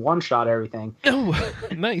that can one-shot everything. Oh,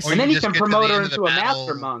 nice. And then you can promote her into a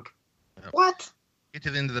master monk. What? Get to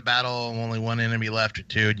the end of the battle, only one enemy left or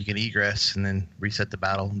 2, and you can egress and then reset the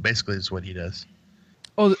battle. Basically, is what he does.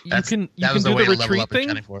 Oh, you can do the retreat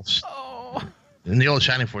thing? Oh. In the old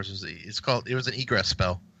Shining Force, it was an egress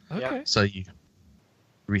spell. Okay. So you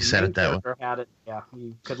reset it that way. Had it, yeah.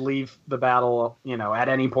 You could leave the battle, at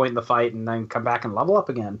any point in the fight and then come back and level up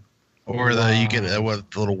again. Or you get the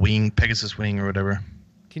little wing, Pegasus wing or whatever.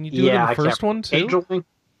 Can you do it in the first one too? Angel wing.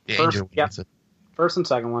 Yeah, Angel wing. That's it. First and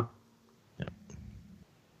second one. Yeah.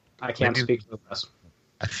 I can't speak to the rest.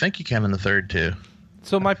 I think you can in the third too.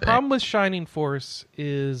 So my problem with Shining Force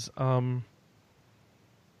is I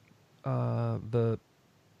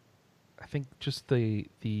think just the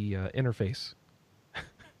interface.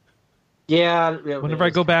 Yeah. Whenever I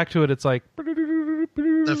go back to it, it's like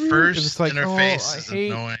the first like, interface is I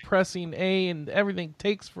hate annoying. pressing A and everything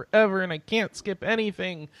takes forever and I can't skip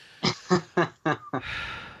anything.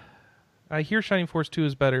 I hear Shining Force 2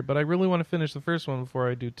 is better, but I really want to finish the first one before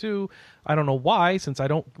I do 2. I don't know why, since I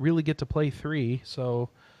don't really get to play 3, so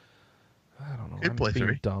I don't know. You can play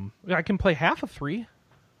 3. Dumb. I can play half of 3,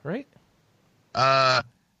 right? Not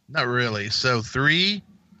really. So 3,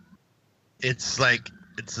 it's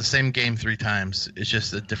the same game 3 times. It's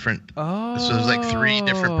just a different. Oh. So there's like 3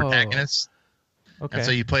 different protagonists. Okay. And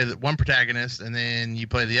so you play one protagonist, and then you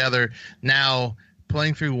play the other. Now,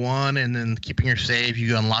 playing through 1 and then keeping your save,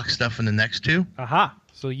 you unlock stuff in the next 2. Aha.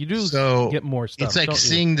 So you do get more stuff. It's like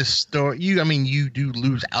seeing the story. You do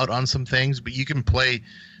lose out on some things, but you can play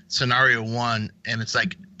scenario 1, and it's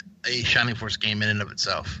like a Shining Force game in and of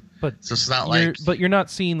itself. So it's not But you're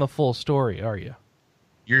not seeing the full story, are you?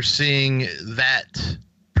 You're seeing that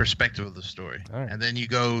perspective of the story. Right. And then you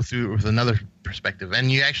go through with another perspective.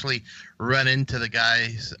 And you actually run into the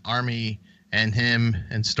guy's army and him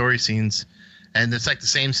and story scenes. And it's like the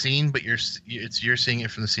same scene, but you're seeing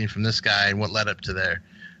it from the scene from this guy and what led up to there.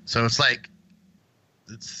 So it's like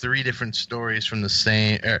it's 3 different stories from the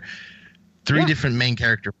same... Three different main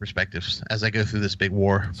character perspectives as I go through this big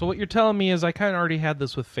war. So what you're telling me is I kind of already had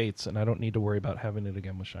this with Fates, and I don't need to worry about having it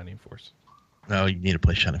again with Shining Force. No, you need to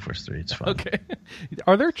play Shining Force 3. It's fun. Okay.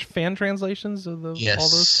 Are there fan translations of all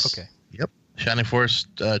those? Okay. Yep. Shining Force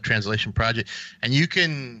translation project, and you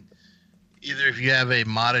can either if you have a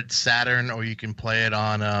modded Saturn or you can play it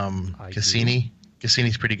on Cassini.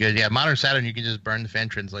 Cassini's pretty good. Yeah, modern Saturn you can just burn the fan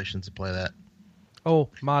translations to play that. Oh,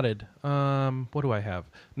 modded. What do I have?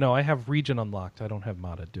 No, I have region unlocked. I don't have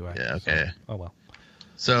modded, do I? Yeah, okay. So, oh well.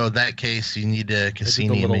 So in that case, you need a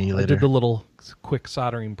Cassini emulator. I did the little quick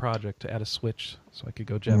soldering project to add a switch so I could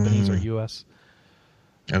go Japanese or US.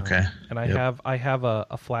 Okay. And I have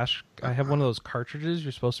a flash. I have one of those cartridges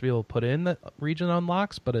you're supposed to be able to put in that region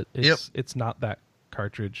unlocks, but it's not that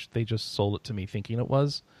cartridge. They just sold it to me thinking it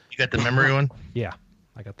was. You got the memory one? Yeah,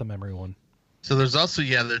 I got the memory one. So there's also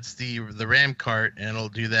that's the RAM cart, and it'll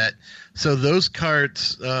do that. So those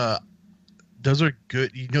carts, those are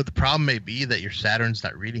good. You know, the problem may be that your Saturn's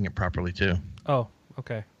not reading it properly too. Oh,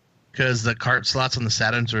 okay. Because the cart slots on the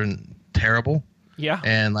Saturns are terrible. Yeah.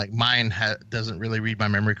 And like mine doesn't really read my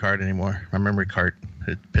memory card anymore. My memory card,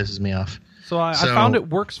 it pisses me off. So I found it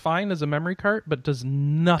works fine as a memory cart, but does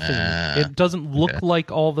nothing. It doesn't look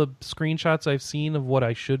like all the screenshots I've seen of what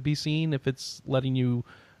I should be seeing if it's letting you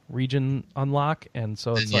region unlock, and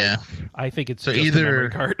so it's I think it's just a memory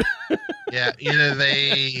card. Yeah, either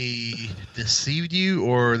they deceived you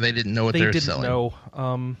or they didn't know what they were selling. They didn't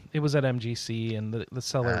know. It was at MGC, and the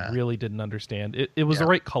seller really didn't understand. It was the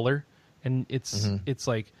right color, and it's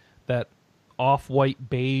like that off-white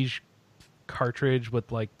beige cartridge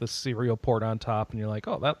with like the serial port on top, and you're like,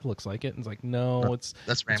 oh, that looks like it. And it's like, no, it's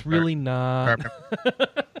really not.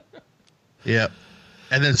 Yeah.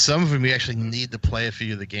 And then some of them you actually need to play a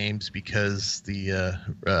few of the games because the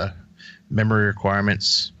memory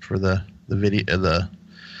requirements for the video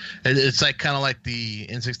it's like kind of like the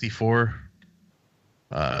N64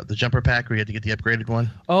 the jumper pack where you had to get the upgraded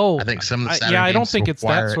one. Oh, I think some of the Saturn I don't games think it's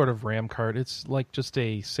that sort of RAM card. It's like just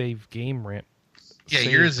a save game RAM. Yeah,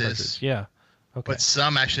 yours cartridge. Is. Yeah. Okay. But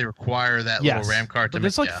some actually require that little RAM card to but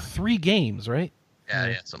there's like 3 games, right?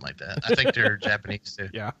 Yeah, something like that. I think they're Japanese too.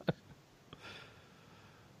 Yeah.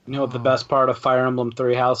 You know what the best part of Fire Emblem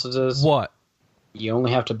Three Houses is? What? You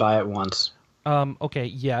only have to buy it once. Okay,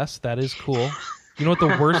 yes, that is cool. You know what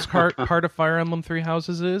the worst part of Fire Emblem Three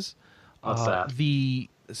Houses is? What's that? The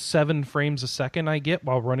 7 frames a second I get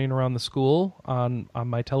while running around the school on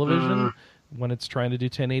my television when it's trying to do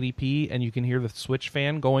 1080p, and you can hear the Switch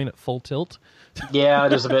fan going at full tilt. Yeah,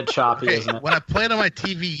 it is a bit choppy, isn't it? When I play it on my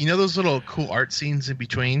TV, you know those little cool art scenes in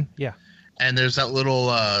between? Yeah. And there's that little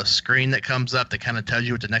screen that comes up that kind of tells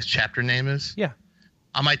you what the next chapter name is? Yeah.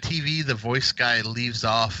 On my TV, the voice guy leaves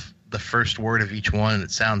off the first word of each one, and it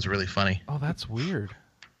sounds really funny. Oh, that's weird.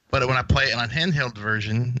 But when I play it on handheld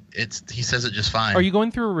version, he says it just fine. Are you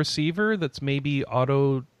going through a receiver that's maybe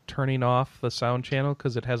auto turning off the sound channel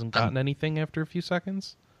because it hasn't gotten anything after a few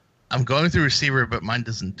seconds? I'm going through receiver, but mine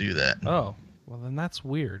doesn't do that. Oh, well then that's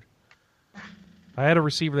weird. I had a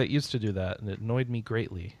receiver that used to do that, and it annoyed me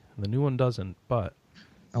greatly. The new one doesn't, but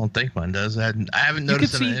I don't think mine does. I haven't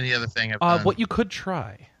noticed it in any other thing I've done. What you could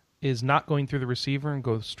try is not going through the receiver and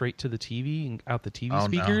go straight to the TV and out the TV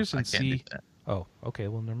speakers and see. Do that. Oh, okay.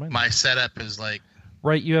 Well, never mind. My setup is like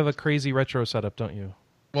right. You have a crazy retro setup, don't you?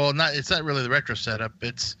 Well, it's not really the retro setup.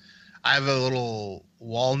 I have a little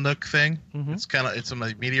wall nook thing. Mm-hmm. It's in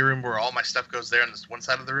my media room where all my stuff goes there on this one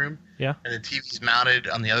side of the room. Yeah. And the TV's mounted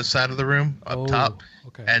on the other side of the room up top.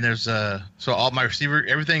 Okay. And there's so all my receiver,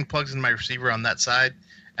 everything plugs in my receiver on that side,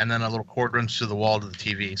 and then a little cord runs through the wall to the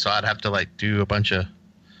TV. So I'd have to I'd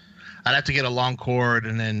have to get a long cord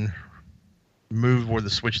and then move where the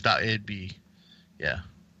switch dot. It'd be,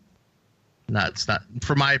 it's not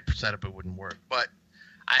for my setup. It wouldn't work, but.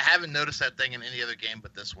 I haven't noticed that thing in any other game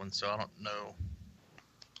but this one, so I don't know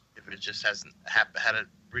if it just hasn't had a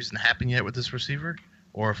reason to happen yet with this receiver,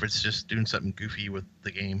 or if it's just doing something goofy with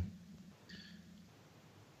the game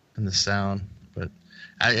and the sound. But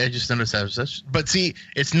I just noticed that. But see,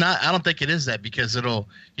 it's not. I don't think it is that because it'll.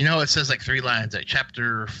 It says like 3 lines, like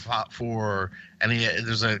chapter 4, and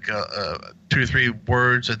there's like 2 or 3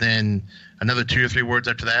 words, and then another 2 or 3 words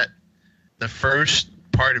after that. The first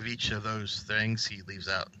part of each of those things he leaves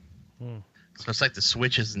out. So it's like the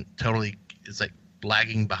Switch it's like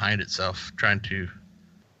lagging behind itself trying to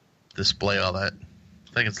display all that.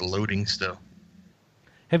 I think it's loading still.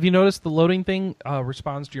 Have you noticed the loading thing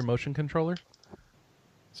responds to your motion controller?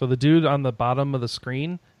 So the dude on the bottom of the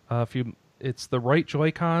screen, it's the right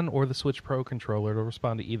Joy-Con or the Switch Pro controller, it'll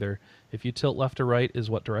respond to either. If you tilt left or right is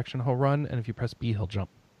what direction he'll run, and if you press B he'll jump.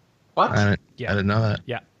 What? I didn't know that.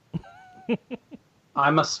 Yeah. I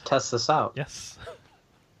must test this out. Yes.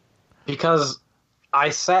 Because I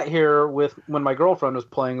sat here when my girlfriend was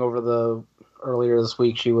playing earlier this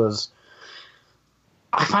week, she was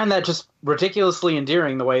I find that just ridiculously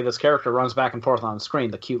endearing, the way this character runs back and forth on the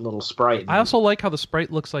screen, the cute little sprite. I also like how the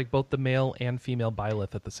sprite looks like both the male and female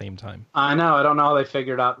Byleth at the same time. I know. I don't know how they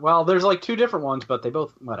figured out. Well, there's like two different ones, but they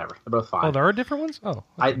both, whatever. They're both fine. Oh, there are different ones? Oh.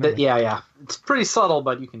 Yeah. It's pretty subtle,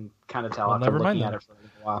 but you can kind of tell Well, after never mind looking at it for a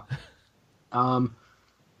little while.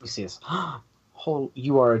 Let me see this.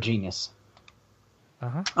 You are a genius.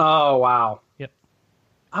 Uh-huh. Oh, wow. Yep.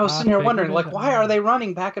 I was sitting here wondering, like, why are they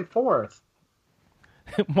running back and forth?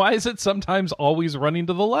 Why is it sometimes always running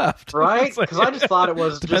to the left? Right? Because I just thought it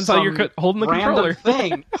was depends just how you're holding the controller.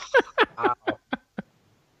 thing. Wow.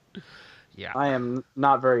 Yeah. I am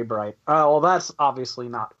not very bright. Well, that's obviously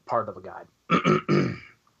not part of the guide.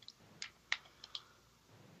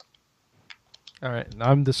 All right.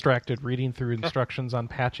 I'm distracted reading through instructions on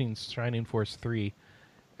patching Shining Force 3.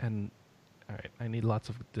 And, all right, I need lots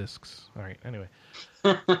of discs. All right, anyway.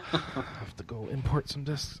 I have to go import some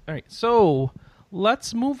discs. All right, so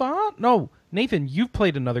let's move on. No, Nathan, you've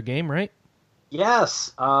played another game, right?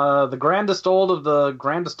 Yes, the grandest old of the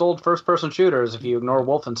grandest old first-person shooters, if you ignore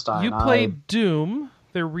Wolfenstein. You played Doom,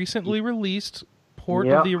 their recently released port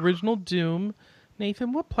of the original Doom.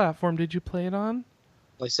 Nathan, what platform did you play it on?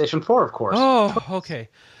 PlayStation 4, of course. Oh, okay.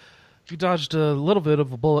 You dodged a little bit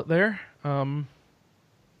of a bullet there. There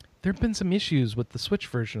have been some issues with the Switch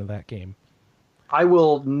version of that game. I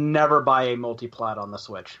will never buy a multi-plat on the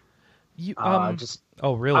Switch. Oh,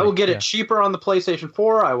 really? I will get it cheaper on the PlayStation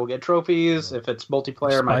 4. I will get trophies if it's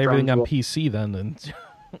multiplayer. Just buy everything on PC then. And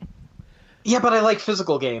yeah, but I like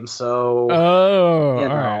physical games, so...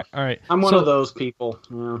 Oh, all right. I'm one of those people.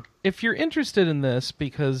 Yeah. If you're interested in this,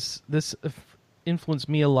 because this influenced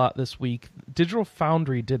me a lot this week, Digital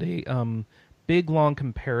Foundry did a big, long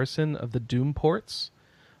comparison of the Doom ports,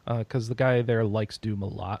 because the guy there likes Doom a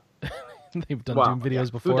lot. They've done Doom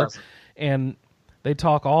videos before. And they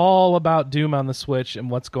talk all about Doom on the Switch and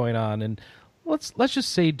what's going on. And let's just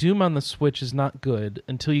say Doom on the Switch is not good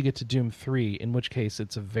until you get to Doom 3, in which case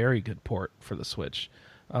it's a very good port for the Switch.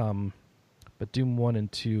 But Doom 1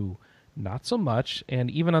 and 2, not so much. And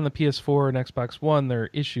even on the PS4 and Xbox One, there are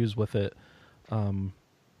issues with it.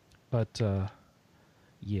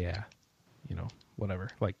 Yeah, whatever.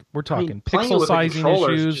 Like, we're talking pixel sizing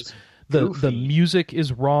issues. The music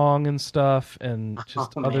is wrong and stuff, and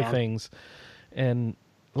just other things. And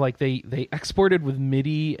like they exported with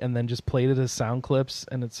MIDI and then just played it as sound clips,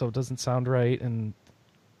 and it doesn't sound right. And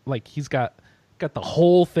like he's got the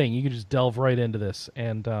whole thing. You can just delve right into this,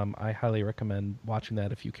 and I highly recommend watching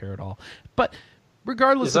that if you care at all. But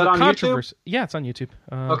regardless of the controversy, yeah, it's on YouTube.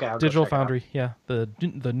 Okay, Digital Foundry, yeah, the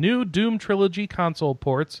new Doom trilogy console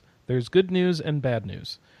ports. There's good news and bad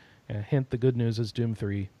news. Hint: the good news is Doom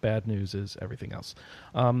 3. Bad news is everything else.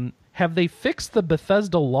 Have they fixed the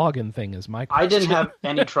Bethesda login thing? Is my question. I didn't have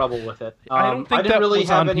any trouble with it. I don't think that was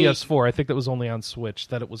on PS4. I think that was only on Switch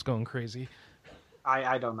that it was going crazy.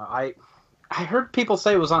 I don't know. I heard people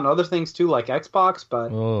say it was on other things too, like Xbox,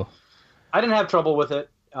 but I didn't have trouble with it.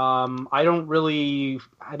 I didn't really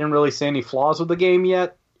see any flaws with the game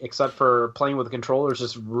yet, except for playing with the controller is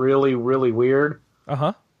just really, really weird.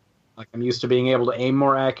 Like, I'm used to being able to aim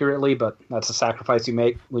more accurately, but that's a sacrifice you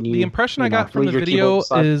make when you... The impression I got from the video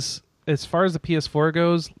is, as far as the PS4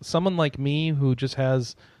 goes, someone like me who just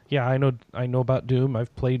has... Yeah, I know about Doom.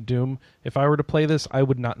 I've played Doom. If I were to play this, I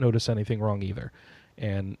would not notice anything wrong either.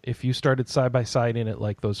 And if you started side-by-siding it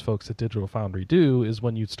like those folks at Digital Foundry do, is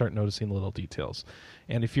when you'd start noticing little details.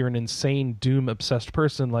 And if you're an insane Doom-obsessed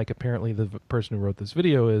person, like apparently the person who wrote this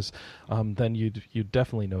video is, then you'd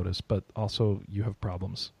definitely notice, but also you have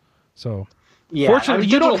problems. So, fortunately,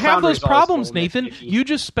 you don't have those problems, Nathan. You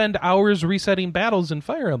just spend hours resetting battles in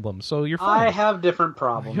Fire Emblem, so you're fine. I have different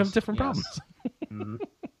problems. You have different problems.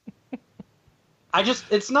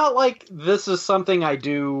 It's not like this is something I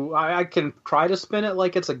do. I can try to spin it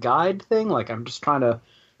like it's a guide thing. Like, I'm just trying to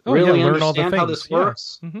really understand how this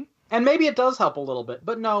works. Yeah. Mm-hmm. And maybe it does help a little bit.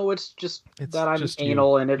 But no, it's just that I'm just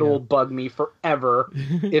anal and it'll bug me forever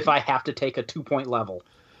if I have to take a 2-point level.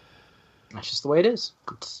 That's just the way it is.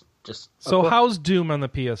 It's just how's Doom on the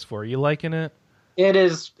PS4? You liking it? It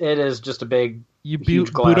is just a big... You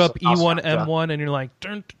boot up E1, M1, and you're like,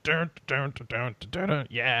 dun, dun, dun, dun, dun, dun, dun,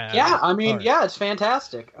 yeah. Yeah, I mean, it's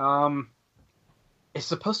fantastic. It's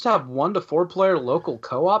supposed to have 1 to 4 player local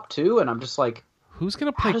co-op too, and I'm just like, who's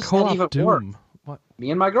gonna play co-op Doom? Work? What? Me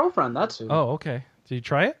and my girlfriend. That's who. Oh, okay. Did you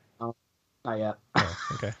try it? Oh, not yet. Oh,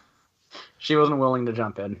 okay. She wasn't willing to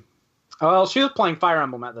jump in. Well, she was playing Fire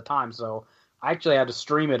Emblem at the time, so I actually had to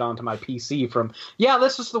stream it onto my PC from... Yeah,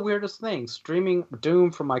 this is the weirdest thing. Streaming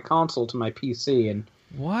Doom from my console to my PC. And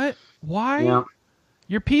what? Why? Yeah.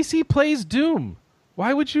 Your PC plays Doom.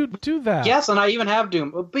 Why would you do that? Yes, and I even have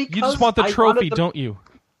Doom. Because you just want the trophy, don't you?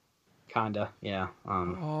 Kinda, yeah.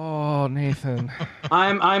 Oh, Nathan.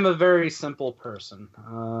 I'm a very simple person.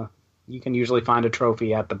 You can usually find a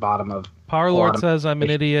trophy at the bottom of... Power Lord says I'm an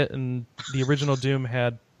idiot, and the original Doom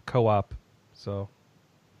had co-op, so...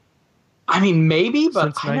 I mean, maybe,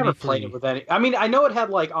 but Since I never 93. played it with any... I mean, I know it had,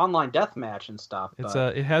 like, online deathmatch and stuff,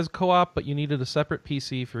 but... It has co-op, but you needed a separate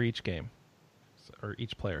PC for each game, or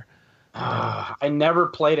each player. I never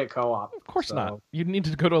played it co-op. Of course not. You need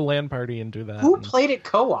to go to a LAN party and do that. Who played it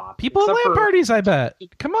co-op? People at LAN parties, I bet.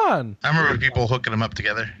 Come on. I remember people hooking them up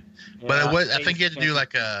together. Yeah, But I think you had to do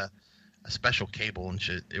like a special cable and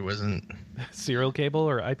shit. It wasn't... Serial cable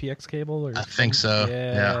or IPX cable? Or I think so,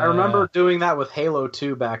 yeah. I remember doing that with Halo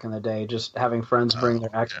 2 back in the day, just having friends bring their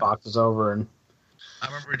Xboxes over. And I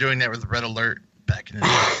remember doing that with Red Alert back in the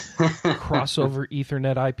day. Crossover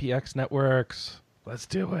Ethernet IPX networks. Let's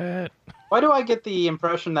do it. Why do I get the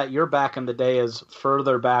impression that your back in the day is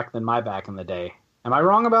further back than my back in the day? Am I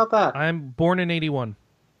wrong about that? I'm born in 81.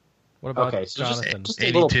 What about so Jonathan? Just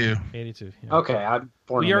 82. 82. Yeah. Okay, I'm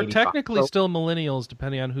born We in are 85. technically still millennials,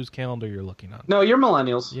 depending on whose calendar you're looking on. No, you're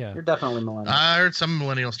millennials. Yeah. You're definitely millennials. I heard some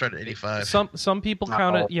millennials start at 85. Some people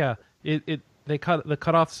count it. Yeah, they cut the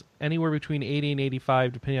cutoffs anywhere between 80 and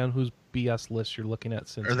 85, depending on whose BS list you're looking at.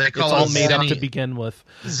 Since Or they it's call all us made up to begin with.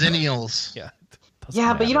 Zennials. Yeah.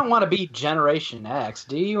 Yeah, but you don't want to be Generation X,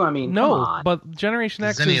 do you? I mean, no, come on. but Generation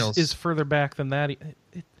X Zennials. is further back than that.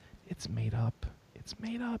 It's made up. It's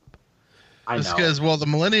made up. I know. That's because, well, the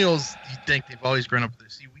millennials, you think they've always grown up.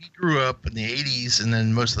 See, we grew up in the 80s and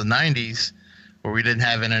then most of the 90s where we didn't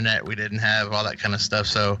have internet, we didn't have all that kind of stuff.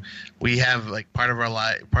 So we have, like, part of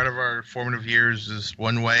our formative years is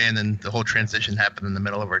one way, and then the whole transition happened in the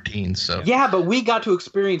middle of our teens. So Yeah, but we got to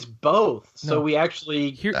experience both. So No. we actually...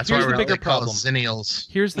 that's here's why the bigger they call problem. us Zennials.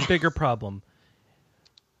 Here's the bigger problem.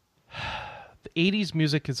 The 80s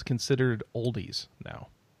music is considered oldies now.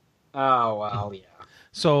 Oh, well, yeah.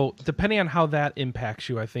 So depending on how that impacts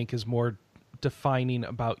you, I think is more defining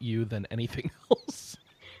about you than anything else.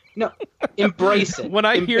 No, embrace it. When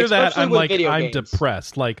I hear that, Especially I'm with like, video I'm games.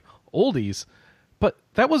 depressed. Like, oldies. But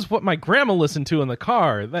that was what my grandma listened to in the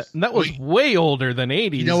car. That was way older than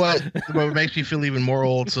 80s. You know what? What makes me feel even more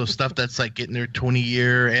old? So stuff that's like getting their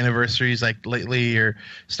 20-year anniversaries, like lately, or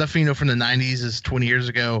stuff from the 90s is 20 years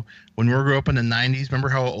ago. When we grew up in the 90s, remember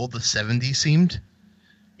how old the 70s seemed?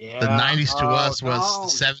 Yeah. The 90s to us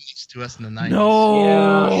was the 70s to us in the 90s.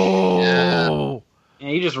 No. Yeah.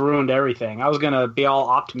 Yeah, you just ruined everything. I was going to be all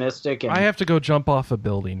optimistic. And I have to go jump off a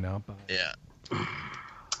building now. But Yeah.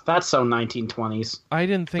 That's so 1920s. I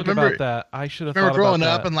didn't think Remember- about that. I should have Remember thought growing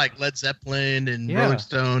about up that. and like Led Zeppelin and Yeah. Rolling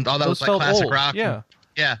Stones, all that Those was like felt classic old. rock. Yeah.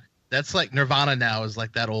 Yeah. That's like Nirvana now is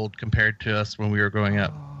like that old compared to us when we were growing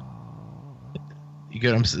up. You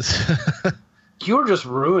get them? You're just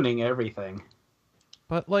ruining everything.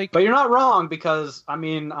 But like, But you're not wrong because, I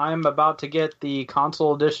mean, I'm about to get the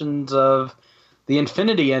console editions of the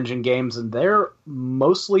Infinity Engine games, and they're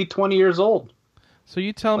mostly 20 years old. so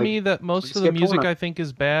you tell like, me that most we of the skipped music one. I think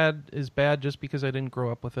is bad just because I didn't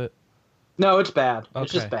grow up with it? No, it's bad. It's Okay.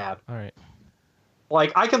 just bad. All right.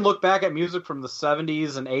 Like, I can look back at music from the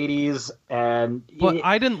 70s and 80s, and... But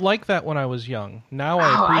I didn't like that when I was young. Now Oh, I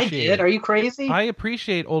I appreciate did. it. Are you crazy? I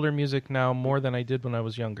appreciate older music now more than I did when I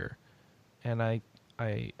was younger. And I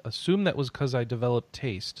assume that was because I developed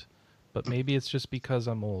taste. But maybe it's just because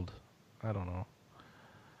I'm old. I don't know.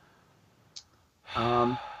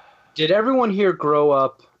 Did everyone here grow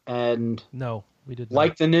up and No, we did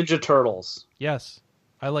like not. the Ninja Turtles? Yes.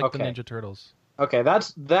 I like the Okay. Ninja Turtles. Okay,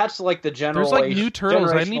 that's like the general. There's like new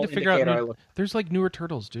turtles. I need to generational figure out. indicator I look- There's like newer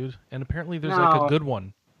turtles, dude. And apparently there's like a No. good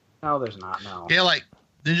one. No, there's not. No. Yeah, like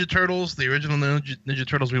Ninja Turtles, the original Ninja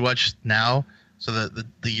Turtles we watch now. So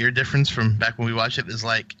the year difference from back when we watched it is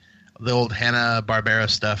like the old Hanna-Barbera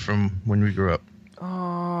stuff from when we grew up.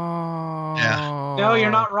 Oh. Yeah. No, you're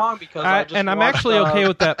not wrong because I just and I'm watched, actually okay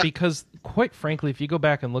with that because, quite frankly, if you go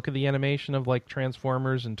back and look at the animation of like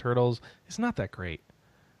Transformers and Turtles, it's not that great.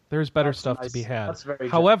 There's better That's stuff to nice. be had. That's very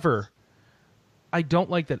However, I don't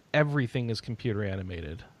like that everything is computer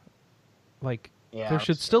animated. Like, Yeah, there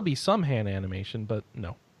should it's- still be some hand animation, but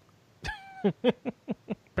no. I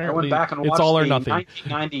Apparently, went back and it's watched all or the nothing.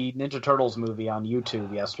 1990 Ninja Turtles movie on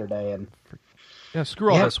YouTube yesterday, and Yeah,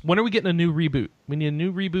 screw all Yeah. this. When are we getting a new reboot? We need a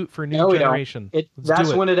new reboot for a new no, we generation. don't. Let's That's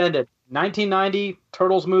do it. when it ended. 1990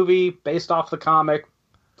 Turtles movie based off the comic.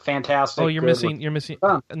 Fantastic. Oh, you're good missing. with- You're missing.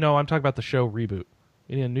 Done. No, I'm talking about the show reboot.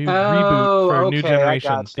 We need a new Oh, reboot for a new okay, I generation.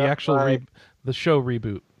 gotcha. The actual Right. the show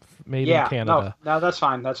reboot made in Canada. No, that's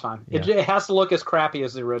fine. That's fine. Yeah. It has to look as crappy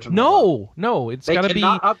as the original. No, it's They got to be.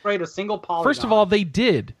 cannot upgrade a single polygon. First of all, they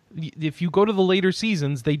did. If you go to the later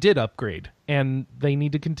seasons, they did upgrade, and they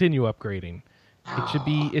need to continue upgrading.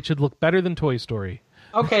 It should look better than Toy Story.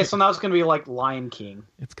 Okay, so now it's going to be like Lion King.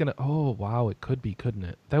 It's gonna. Oh wow, it could be, couldn't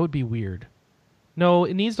it? That would be weird. No,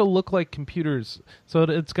 it needs to look like computers, so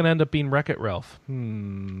it's gonna end up being Wreck-It Ralph.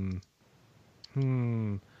 We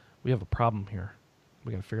have a problem here.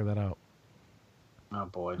 We gotta figure that out. Oh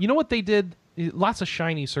boy. You know what they did? Lots of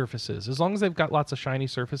shiny surfaces. As long as they've got lots of shiny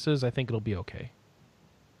surfaces, I think it'll be okay.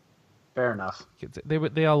 Fair enough.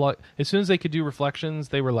 They all as soon as they could do reflections,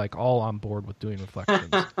 they were like all on board with doing reflections.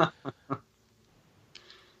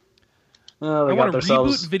 I want a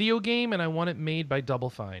reboot video game, and I want it made by Double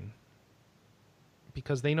Fine,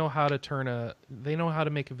 because they know how to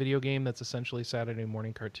make a video game that's essentially Saturday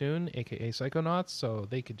morning cartoon, aka Psychonauts, so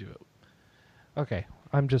they could do it. Okay,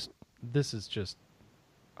 I'm just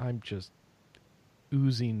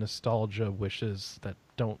oozing nostalgia wishes that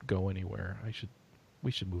don't go anywhere. We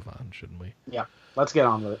should move on, shouldn't we? Yeah, let's get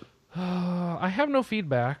on with it. I have no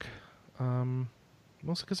feedback,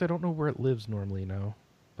 mostly because I don't know where it lives normally now.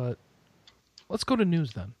 But let's go to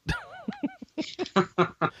news then.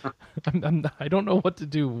 I don't know what to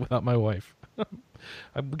do without my wife.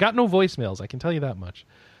 I've got no voicemails, I can tell you that much.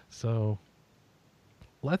 So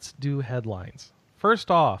let's do headlines. First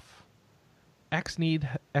off, Xseed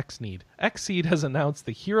has announced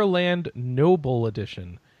the Heroland Noble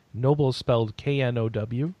Edition. Noble is spelled Know.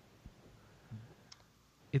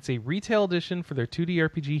 It's a retail edition for their 2D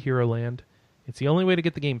RPG Heroland. It's the only way to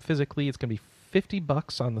get the game physically. It's going to be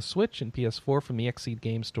 $50 on the Switch and PS4 from the Xseed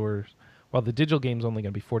game stores, while the digital game's only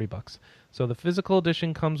going to be $40. So the physical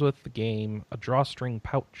edition comes with the game, a drawstring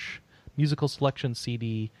pouch, musical selection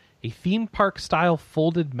CD, a theme park style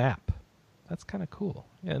folded map. That's kind of cool.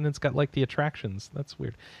 Yeah, and it's got like the attractions. That's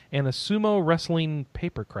weird. And a sumo wrestling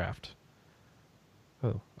papercraft.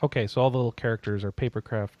 Oh, okay. So all the little characters are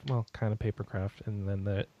papercraft. Well, kind of papercraft, and then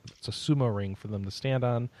it's a sumo ring for them to stand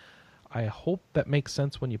on. I hope that makes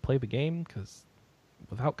sense when you play the game, because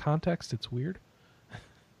without context, it's weird.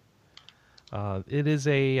 It is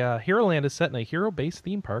Heroland is set in a hero-based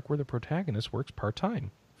theme park where the protagonist works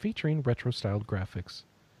part-time, featuring retro-styled graphics.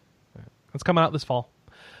 It's coming out this fall.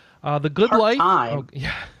 The Good Life. Oh,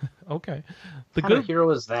 yeah. Okay. What kind of hero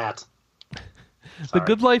is that? The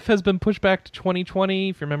Good Life has been pushed back to 2020.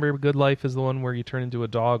 If you remember, Good Life is the one where you turn into a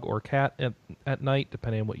dog or cat at night,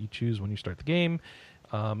 depending on what you choose when you start the game.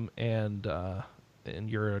 And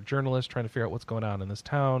you're a journalist trying to figure out what's going on in this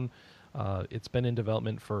town. It's been in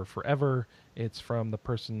development for forever. It's from the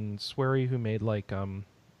person Swery who made like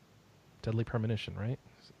Deadly Premonition, right?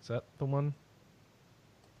 Is that the one?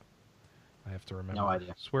 I have to remember. No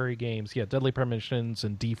idea. Swery Games. Yeah, Deadly Premonitions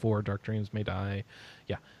and D4, Dark Dreams May Die.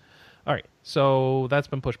 Yeah. All right. So that's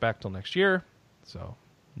been pushed back till next year. So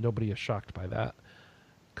nobody is shocked by that.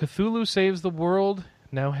 Cthulhu Saves the World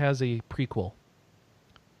now has a prequel.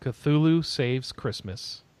 Cthulhu Saves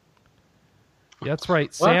Christmas. Yeah, that's right.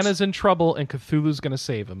 What? Santa's in trouble and Cthulhu's going to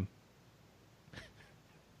save him.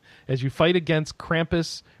 As you fight against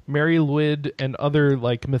Krampus, Mary Lwyd, and other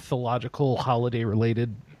like mythological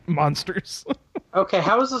holiday-related monsters. Okay,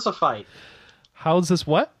 how is this a fight? How is this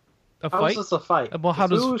what? How is this a fight? Well, how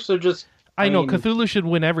Cthulhu does... should just... I know, Cthulhu should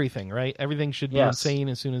win everything, right? Everything should be insane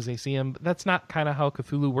as soon as they see him. But that's not kind of how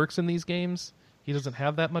Cthulhu works in these games. He doesn't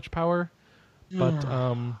have that much power. But,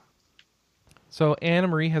 so Anna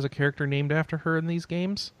Marie has a character named after her in these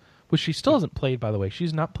games, which she still hasn't played, by the way.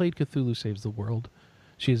 She's not played Cthulhu Saves the World.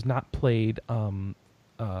 She has not played,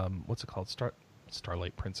 what's it called?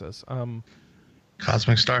 Starlight Princess.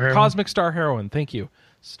 Cosmic Star Heroine? Cosmic Star Heroine, thank you.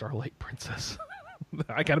 Starlight Princess.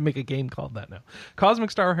 I got to make a game called that now.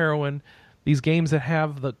 Cosmic Star Heroine, these games that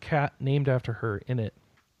have the cat named after her in it.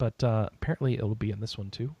 But apparently it'll be in this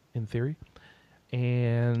one too, in theory.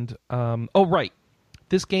 And, oh, right.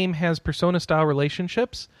 This game has Persona-style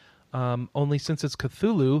relationships. Only since it's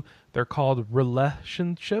Cthulhu, they're called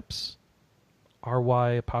relationships.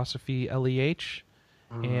 RY''LEH.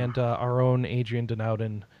 And our own Adrian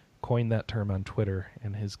Denowden coined that term on Twitter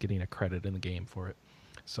and is getting a credit in the game for it.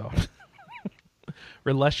 So,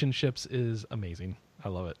 relationships is amazing. I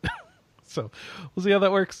love it. So, we'll see how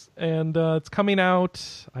that works. And it's coming out,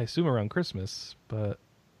 I assume, around Christmas, but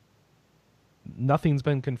nothing's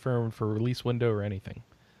been confirmed for release window or anything.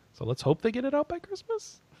 So, let's hope they get it out by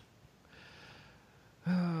Christmas.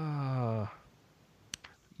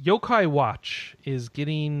 Yokai Watch is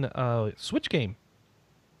getting a Switch game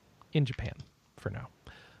in Japan for now.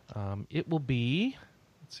 It will be,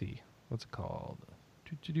 let's see, what's it called?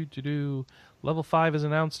 Level 5 has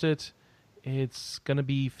announced it. It's going to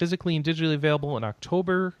be physically and digitally available in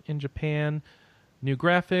October in Japan. New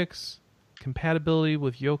graphics, compatibility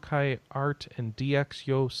with Yokai Art and DX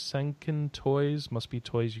Yosenkan toys. Must be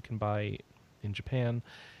toys you can buy in Japan.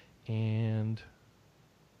 And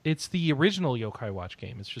it's the original Yokai Watch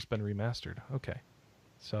game. It's just been remastered. Okay.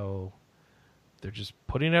 So they're just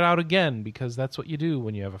putting it out again because that's what you do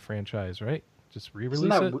when you have a franchise, right? Just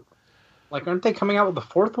re-release it. Like, aren't they coming out with the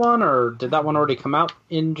fourth one, or did that one already come out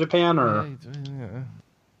in Japan? Or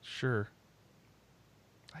sure.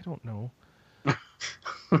 I don't know.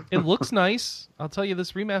 It looks nice. I'll tell you,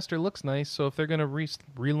 this remaster looks nice. So if they're going to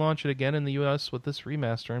relaunch it again in the U.S. with this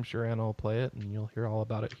remaster, I'm sure Anna will play it, and you'll hear all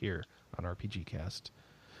about it here on RPGCast.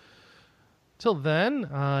 Till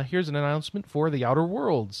then, here's an announcement for The Outer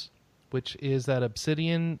Worlds, which is that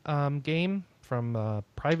Obsidian game from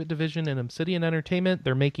Private Division and Obsidian Entertainment.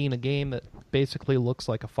 They're making a game that basically looks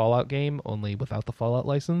like a Fallout game, only without the Fallout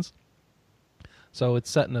license. So it's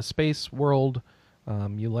set in a space world.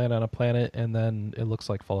 You land on a planet, and then it looks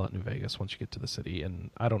like Fallout New Vegas once you get to the city. And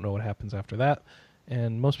I don't know what happens after that.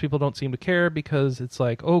 And most people don't seem to care because it's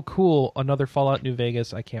like, oh, cool, another Fallout New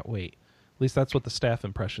Vegas. I can't wait. At least that's what the staff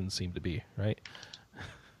impressions seem to be, right?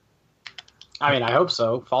 I mean, I hope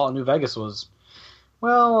so. Fallout New Vegas was,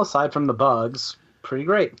 well, aside from the bugs, pretty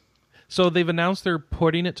great. So they've announced they're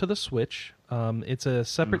porting it to the Switch. It's a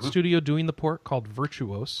separate studio doing the port called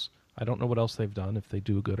Virtuos. I don't know what else they've done, if they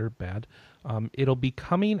do good or bad. It'll be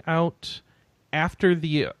coming out after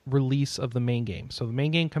the release of the main game. So the main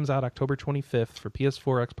game comes out October 25th for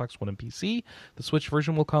PS4, Xbox One, and PC. The Switch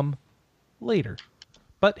version will come later.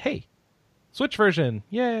 But hey, Switch version,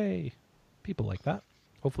 yay! People like that.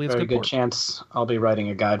 Hopefully it's Very good chance I'll be writing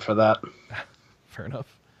a guide for that. Fair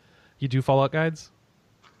enough. You do Fallout guides?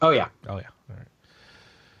 Oh, yeah. Oh, yeah. All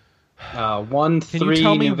right. 1,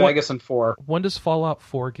 3, New Vegas, and 4. When does Fallout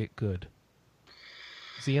 4 get good?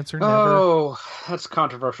 Is the answer never? Oh, that's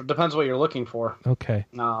controversial. Depends what you're looking for. Okay.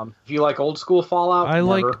 If you like old school Fallout, I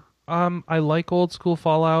never. I like old school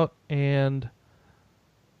Fallout, and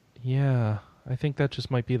yeah, I think that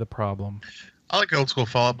just might be the problem. I like old school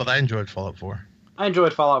Fallout, but I enjoyed Fallout 4. I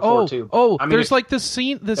enjoyed Fallout 4 too. Oh, I mean, there's like this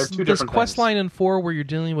scene, this quest things. line in 4 where you're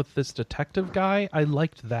dealing with this detective guy. I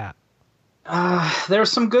liked that.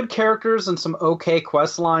 There's some good characters and some okay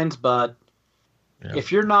quest lines, but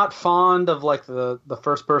if you're not fond of like the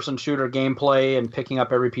first-person shooter gameplay and picking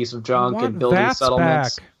up every piece of junk and building VATS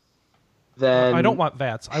settlements, then I don't want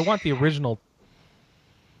VATS. I want the original.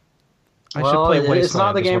 I should play Wasteland. It's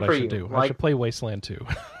not the game for you. Do. I should play Wasteland 2.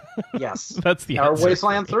 Yes, that's the answer. Or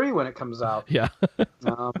Wasteland 3 when it comes out. Yeah,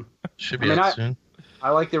 should be out soon. I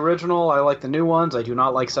like the original. I like the new ones. I do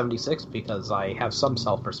not like 76 because I have some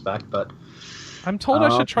self-respect. But I'm told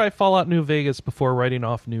I should try Fallout New Vegas before writing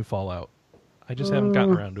off new Fallout. I just haven't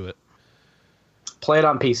gotten around to it. Play it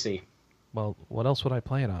on PC. Well, what else would I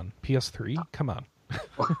play it on? PS3? Come on.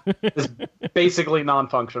 It's basically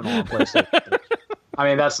non-functional on PlayStation. I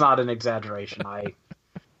mean, that's not an exaggeration. I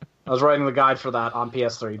was writing the guide for that on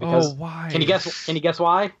PS3 because. Oh, why? Can you guess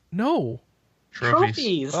why? No.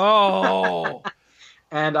 Trophies. Oh.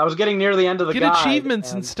 And I was getting near the end of the guide. Get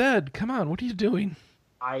achievements instead. Come on, what are you doing?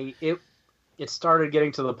 It started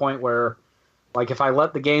getting to the point where, like, if I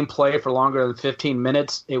let the game play for longer than 15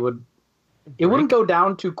 minutes, it wouldn't go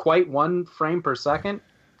down to quite 1 frame per second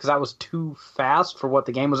because that was too fast for what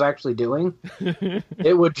the game was actually doing.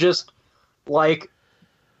 It would just like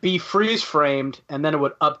be freeze framed and then it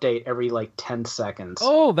would update every like 10 seconds.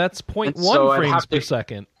 Oh, that's 0.1 frames per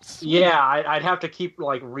second. Yeah, I'd have to keep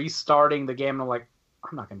like restarting the game and I'm like,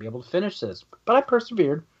 I'm not going to be able to finish this. But I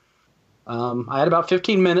persevered. I had about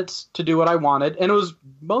 15 minutes to do what I wanted, and it was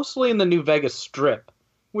mostly in the New Vegas Strip,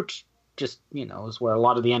 which just, is where a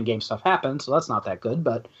lot of the end game stuff happens, so that's not that good,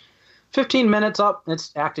 but 15 minutes up,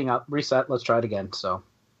 it's acting up, reset, let's try it again. So,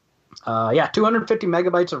 250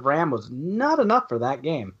 megabytes of RAM was not enough for that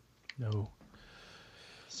game. No.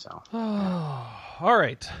 So. All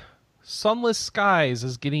right. Sunless Skies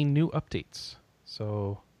is getting new updates.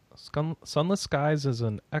 So, Sunless Skies is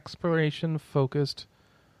an exploration-focused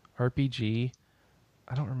RPG.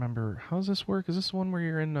 I don't remember. How does this work? Is this one where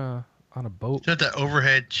you're in on a boat? It's that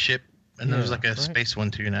overhead ship, and there's like a space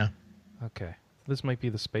one too now. Okay. This might be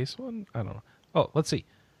the space one? I don't know. Oh, let's see.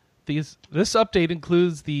 This update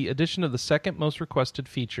includes the addition of the second most requested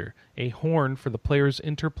feature, a horn for the player's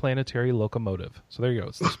interplanetary locomotive. So there you go.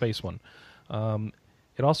 It's the space one.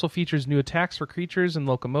 It also features new attacks for creatures and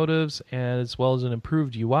locomotives, as well as an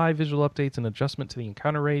improved UI, visual updates, and adjustment to the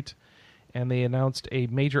encounter rate. And they announced a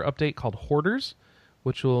major update called Hoarders,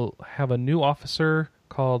 which will have a new officer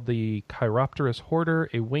called the Chiropterous Hoarder,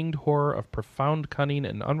 a winged horror of profound cunning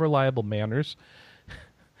and unreliable manners.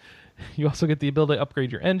 You also get the ability to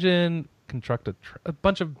upgrade your engine, construct a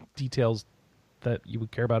bunch of details that you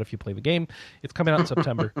would care about if you play the game. It's coming out in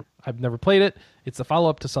September. I've never played it. It's the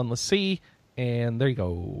follow-up to Sunless Sea, and there you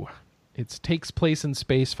go. It takes place in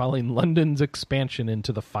space following London's expansion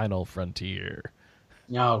into the final frontier.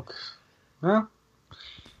 No. Well,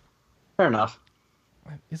 fair enough.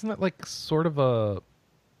 Isn't that like sort of a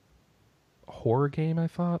horror game, I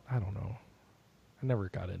thought? I don't know. I never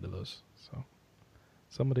got into those. So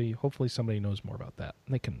hopefully somebody knows more about that.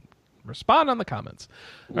 And they can respond on the comments.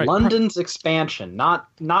 All London's expansion, not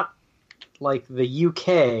like the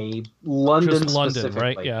UK, London just London, specifically.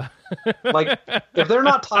 right? Yeah. Like, if they're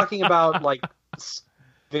not talking about like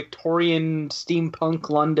Victorian steampunk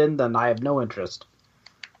London, then I have no interest.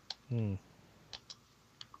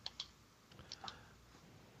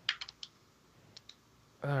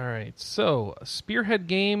 All right, so Spearhead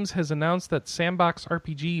Games has announced that sandbox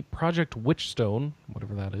RPG Project Witchstone,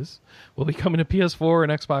 whatever that is, will be coming to PS4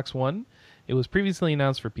 and Xbox One. It was previously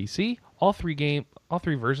announced for PC. All three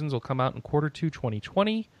versions will come out in Q2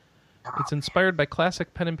 2020. It's inspired by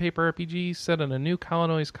classic pen and paper RPGs set on a new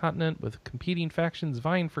colonized continent with competing factions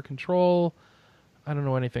vying for control. I don't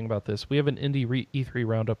know anything about this. We have an indie E3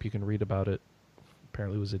 roundup. You can read about it.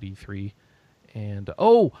 Apparently it was at E3. And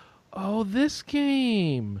Oh, this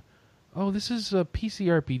game. Oh, this is a PC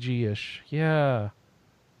RPG-ish. Yeah.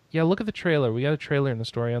 Yeah, look at the trailer. We got a trailer and the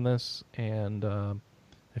story on this. And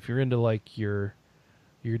if you're into like your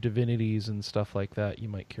divinities and stuff like that, you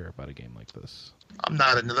might care about a game like this. I'm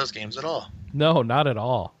not into those games at all. No, not at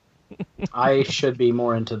all. I should be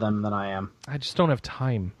more into them than I am. I just don't have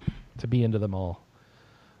time to be into them all.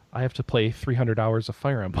 I have to play 300 hours of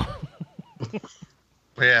Fire Emblem.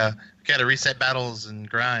 Yeah, got to reset battles and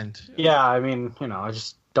grind. Yeah, I mean, I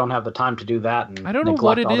just don't have the time to do that. And I don't know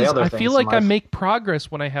what it is. I feel like I make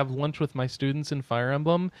progress when I have lunch with my students in Fire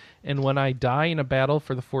Emblem, and when I die in a battle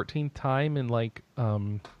for the 14th time in like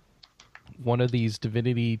one of these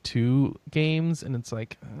Divinity 2 games, and it's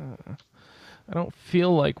like I don't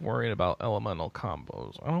feel like worrying about elemental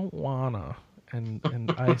combos. I don't wanna,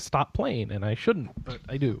 and I stop playing, and I shouldn't, but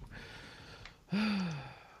I do.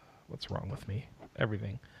 What's wrong with me?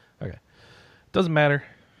 Everything. Okay. Doesn't matter.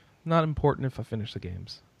 Not important if I finish the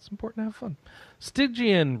games. It's important to have fun.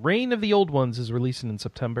 Stygian, Reign of the Old Ones is releasing in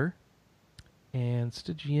September. And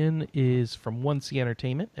Stygian is from 1C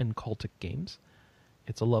Entertainment and Cultic Games.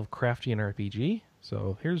 It's a Lovecraftian RPG.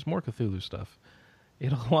 So here's more Cthulhu stuff.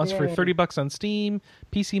 It'll launch for $30 on Steam,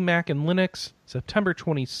 PC, Mac, and Linux, September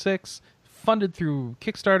 26th. Funded through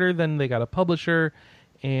Kickstarter. Then they got a publisher.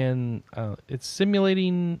 And it's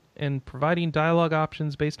simulating and providing dialogue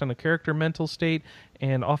options based on a character mental state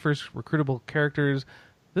and offers recruitable characters.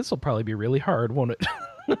 This will probably be really hard, won't it?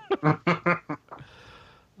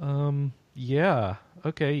 Yeah.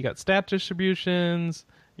 Okay, you got stat distributions.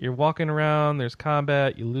 You're walking around. There's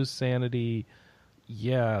combat. You lose sanity.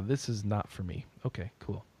 Yeah, this is not for me. Okay,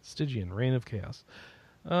 cool. Stygian, Reign of Chaos.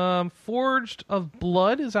 Forged of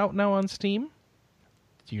Blood is out now on Steam.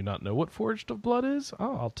 Do you not know what Forged of Blood is?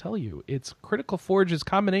 Oh, I'll tell you. It's Critical Forge's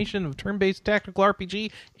combination of turn-based tactical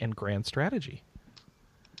RPG and grand strategy.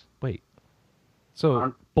 Wait.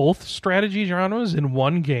 So, both strategy genres in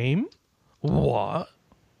one game? What?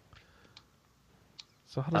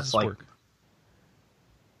 So how does this work?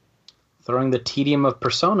 Throwing the tedium of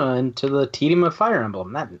Persona into the tedium of Fire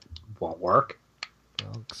Emblem. That won't work.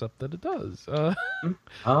 Well, except that it does. So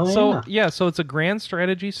it's a grand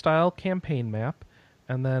strategy style campaign map.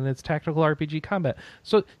 And then it's tactical RPG combat.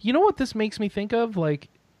 So, you know what this makes me think of? Like,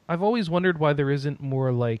 I've always wondered why there isn't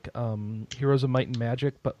more, like, Heroes of Might and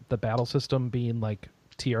Magic, but the battle system being, like,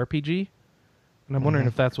 TRPG. And I'm wondering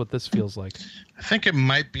if that's what this feels like. I think it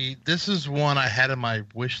might be. This is one I had on my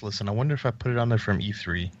wish list, and I wonder if I put it on there from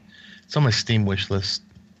E3. It's on my Steam wish list.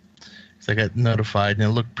 So I got notified, and it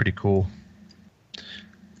looked pretty cool.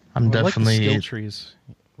 I'm definitely... I like the skill trees.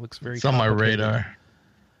 It looks very It's on my radar.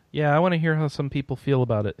 Yeah, I want to hear how some people feel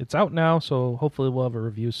about it. It's out now, so hopefully we'll have a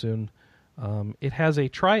review soon. It has a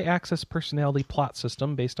tri-axis personality plot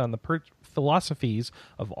system based on the philosophies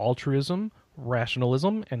of altruism,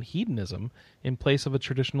 rationalism, and hedonism in place of a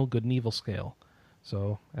traditional good and evil scale.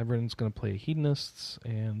 So everyone's going to play hedonists,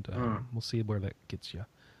 and we'll see where that gets you.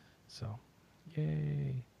 So,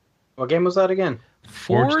 yay. What game was that again?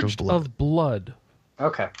 Forged of Blood.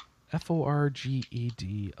 Okay.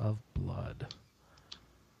 Forged of Blood.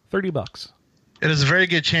 $30. It is a very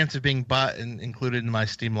good chance of being bought and included in my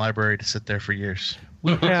Steam library to sit there for years.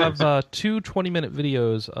 We have two 20-minute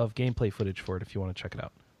videos of gameplay footage for it if you want to check it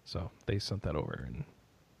out. So they sent that over, and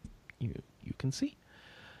you can see.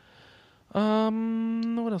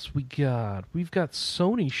 What else we got? We've got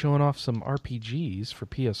Sony showing off some RPGs for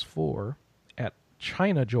PS4 at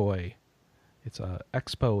China Joy. It's a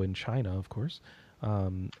expo in China, of course,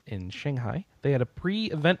 in Shanghai. They had a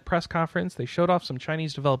pre-event press conference. They showed off some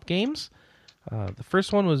Chinese-developed games. The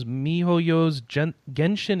first one was MiHoYo's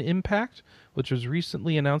Genshin Impact, which was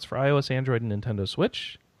recently announced for iOS, Android, and Nintendo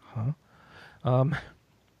Switch.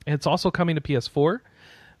 It's also coming to PS4.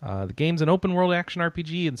 The game's an open-world action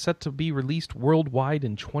RPG and set to be released worldwide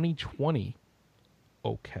in 2020.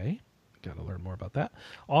 Okay. Got to learn more about that.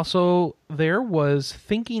 Also, there was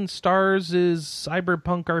Thinking Stars'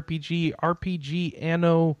 cyberpunk RPG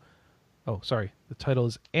Anno... Oh, sorry. The title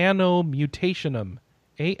is Anno Mutationum.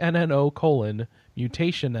 ANNO: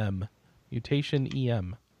 Mutationem.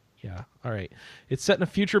 Mutation-EM. Yeah, all right. It's set in a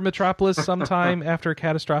future metropolis sometime after a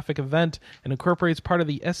catastrophic event and incorporates part of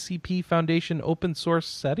the SCP Foundation open source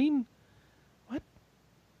setting? What?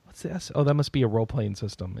 What's this? Oh, that must be a role-playing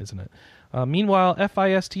system, isn't it? Meanwhile,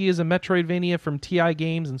 FIST is a Metroidvania from TI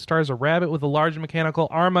Games and stars a rabbit with a large mechanical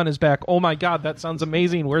arm on his back. Oh my god, that sounds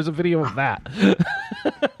amazing. Where's a video of that?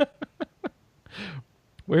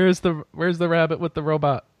 Where's the rabbit with the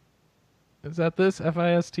robot? Is that this?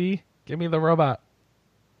 FIST? Give me the robot.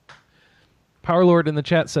 Powerlord in the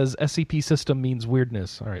chat says SCP system means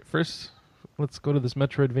weirdness. All right, first let's go to this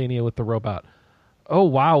Metroidvania with the robot. Oh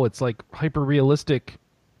wow, it's like hyper-realistic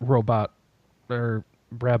robot or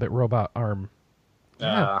rabbit robot arm.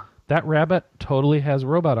 Yeah, that rabbit totally has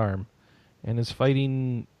robot arm and is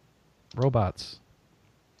fighting robots.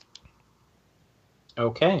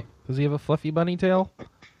 Okay. Does he have a fluffy bunny tail?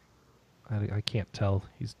 I can't tell.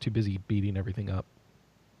 He's too busy beating everything up.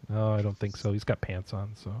 No, I don't think so. He's got pants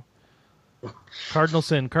on, so... Cardinal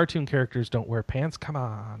sin. Cartoon characters don't wear pants. Come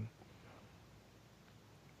on.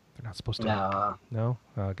 They're not supposed to. No?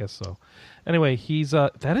 I guess so. Anyway, he's...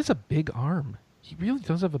 that is a big arm. He really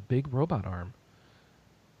does have a big robot arm.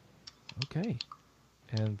 Okay.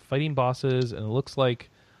 And fighting bosses, and it looks like...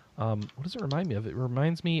 what does it remind me of? It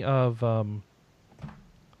reminds me of...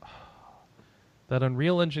 that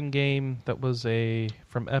Unreal Engine game that was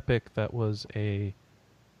from Epic that was a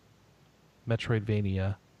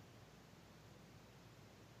Metroidvania.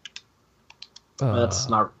 That's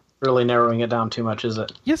not really narrowing it down too much, is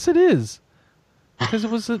it? Yes, it is. Because it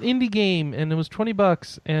was an indie game, and it was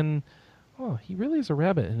 $20, and he really is a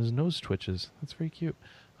rabbit, and his nose twitches. That's very cute.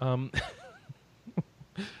 It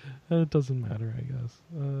doesn't matter, I guess.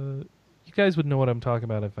 You guys would know what I'm talking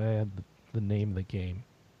about if I had the name of the game.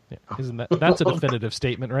 Yeah. Isn't that's a definitive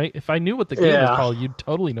statement, right? If I knew what the game was called, you'd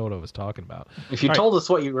totally know what I was talking about. If you told us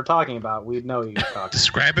what you were talking about, we'd know you were talking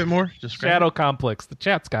Describe it more. Shadow Complex. The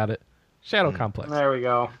chat's got it. Shadow Complex. There we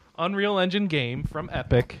go. Unreal Engine game from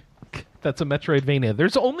Epic. That's a Metroidvania.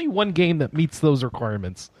 There's only one game that meets those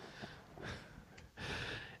requirements.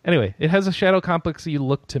 Anyway, it has a Shadow Complex-y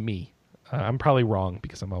look to me. I'm probably wrong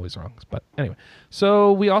because I'm always wrong. But anyway.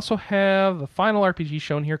 So we also have the final RPG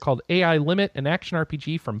shown here called AI Limit, an action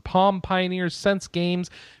RPG from Palm Pioneers Sense Games.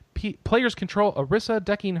 Players control Arissa,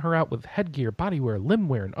 decking her out with headgear, bodywear,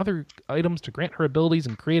 limbwear, and other items to grant her abilities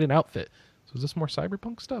and create an outfit. So is this more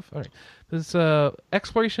cyberpunk stuff? All right. There's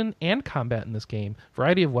exploration and combat in this game,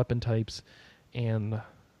 variety of weapon types, and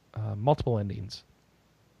multiple endings.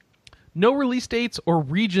 No release dates or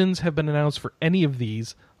regions have been announced for any of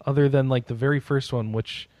these, other than like the very first one,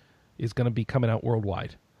 which is going to be coming out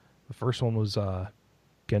worldwide. The first one was The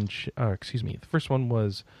first one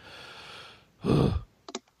was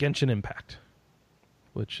Genshin Impact,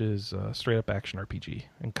 which is a straight up action RPG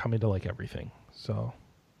and coming to like everything. So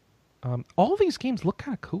all these games look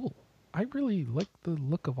kind of cool. I really like the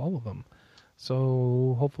look of all of them.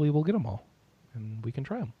 So hopefully we'll get them all and we can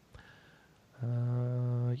try them.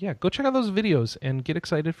 Go check out those videos and get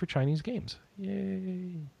excited for Chinese games.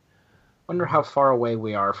 Yay. Wonder how far away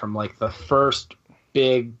we are from like the first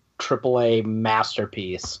big AAA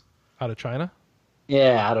masterpiece. Out of China?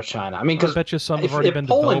 Yeah, out of China. I mean, because I bet you some have already been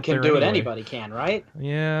Poland developed can there do it, anyway. anybody can, right?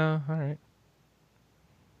 Yeah, all right.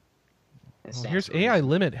 Well, here's AI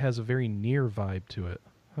Limit has a very near vibe to it.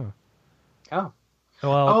 Huh. Oh.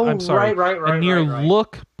 Well, I'm sorry. Right. A near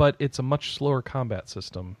look, but it's a much slower combat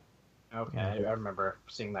system. Okay, I remember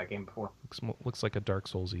seeing that game before. Looks like a Dark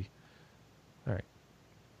Souls-y. All right.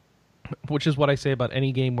 Which is what I say about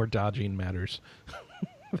any game where dodging matters.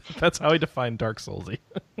 That's how I define Dark Souls-y.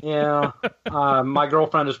 Yeah. My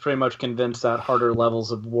girlfriend is pretty much convinced that harder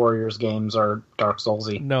levels of Warriors games are Dark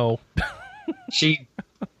Souls-y. No.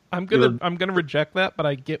 I'm gonna reject that, but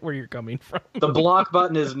I get where you're coming from. The block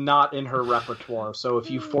button is not in her repertoire, so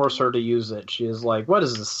if you force her to use it, she is like, "What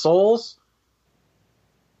is this, Souls?"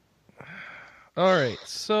 All right,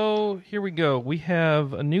 so here we go. We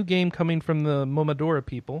have a new game coming from the Momodora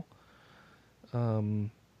people. At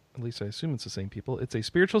least I assume it's the same people. It's a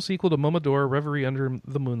spiritual sequel to Momodora Reverie Under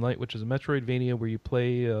the Moonlight, which is a Metroidvania where you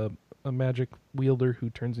play a magic wielder who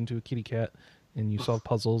turns into a kitty cat, and you solve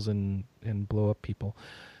puzzles and blow up people.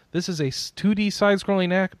 This is a 2D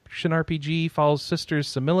side-scrolling action RPG, follows sisters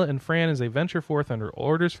Samilla and Fran as they venture forth under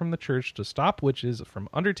orders from the church to stop witches from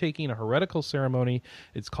undertaking a heretical ceremony.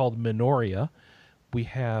 It's called Minoria. We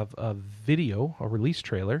have a video, a release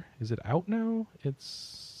trailer. Is it out now?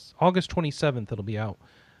 It's August 27th it'll be out.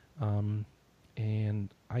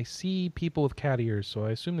 And I see people with cat ears, so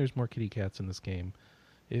I assume there's more kitty cats in this game.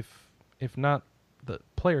 If not the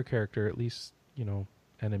player character, at least,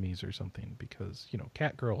 enemies or something, because,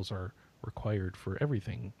 cat girls are required for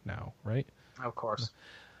everything now, right? Of course.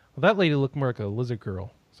 Well, that lady looked more like a lizard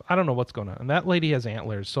girl. So I don't know what's going on. And that lady has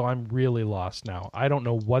antlers, so I'm really lost now. I don't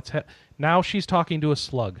know what's... Now she's talking to a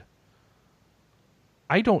slug.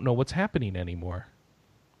 I don't know what's happening anymore.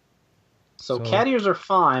 So cat ears are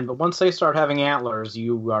fine, but once they start having antlers,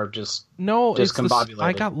 you are just discombobulated.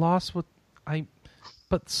 I got lost with...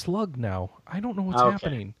 But slug now. I don't know what's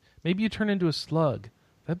happening. Maybe you turn into a slug.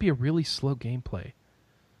 That'd be a really slow gameplay.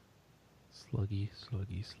 Sluggy.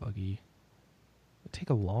 It'd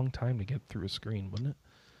take a long time to get through a screen, wouldn't it?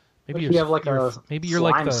 Maybe you have like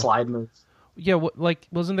a slide move. Yeah,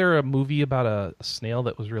 wasn't there a movie about a snail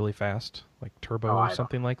that was really fast, like Turbo or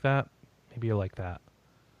something like that? Maybe you're like that.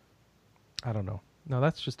 I don't know. No,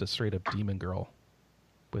 that's just a straight up demon girl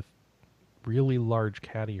with really large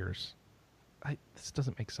cat ears. This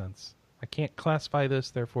doesn't make sense. I can't classify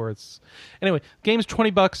this, therefore it's... Anyway, game's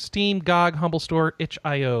 $20, Steam, GOG, Humble Store,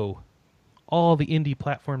 itch.io. All the indie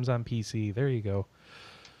platforms on PC. There you go.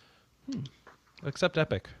 Except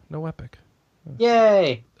Epic. No Epic.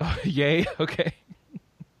 Yay! Oh, yay? Okay.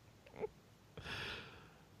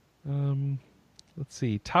 Let's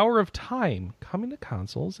see. Tower of Time coming to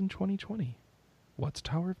consoles in 2020. What's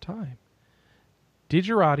Tower of Time?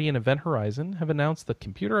 Digerati and Event Horizon have announced the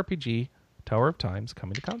computer RPG Tower of Time's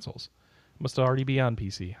coming to consoles. Must already be on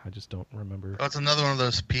PC. I just don't remember. Oh, it's another one of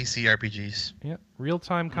those PC RPGs. Yeah,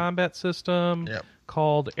 real-time combat system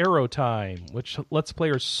called Arrow Time, which lets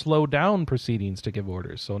players slow down proceedings to give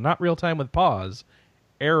orders. So not real-time with pause,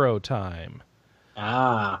 Arrow Time.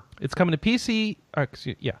 Ah. It's coming to PC.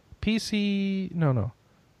 PC. No.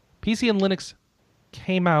 PC and Linux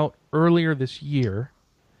came out earlier this year.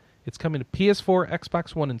 It's coming to PS4,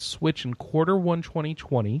 Xbox One, and Switch in Q1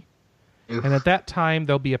 2020. Oof. And at that time,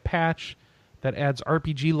 there'll be a patch that adds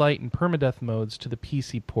RPG Lite and permadeath modes to the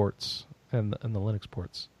PC ports and the Linux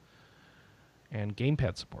ports. And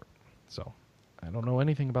gamepad support. So, I don't know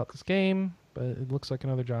anything about this game, but it looks like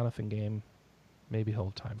another Jonathan game. Maybe he'll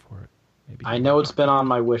have time for it. Maybe I know it's been on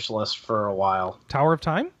my wish list for a while. Tower of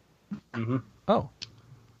Time? Mm-hmm. Oh.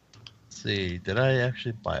 Let's see, did I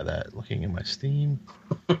actually buy that? Looking in my Steam.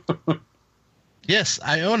 Yes,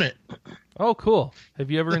 I own it. Oh, cool.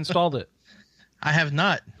 Have you ever installed it? I have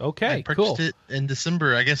not. Okay, I purchased it in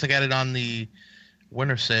December. I guess I got it on the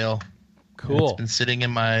winter sale. Cool. It's been sitting in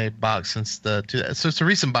my box since so it's a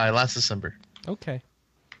recent buy, last December. Okay.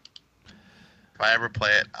 If I ever play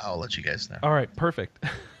it, I'll let you guys know. All right, perfect.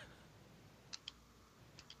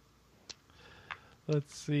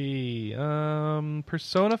 Let's see.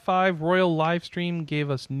 Persona 5 Royal livestream gave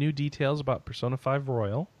us new details about Persona 5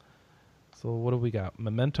 Royal. So what do we got?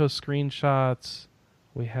 Memento screenshots.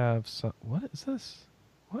 We have some... What is this?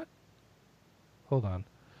 What? Hold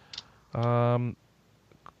on.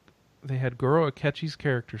 They had Goro Akechi's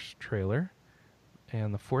characters trailer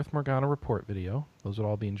and the fourth Morgana report video. Those would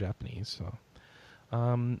all be in Japanese. So,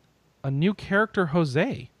 a new character,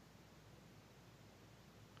 Jose.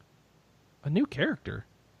 A new character.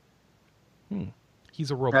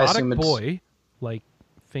 He's a robotic boy. Like,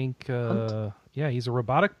 he's a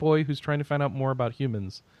robotic boy who's trying to find out more about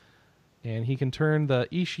humans. And he can turn the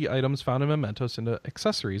Ishii items found in Mementos into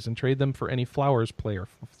accessories and trade them for any flowers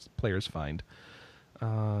players find.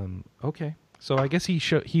 Okay. So I guess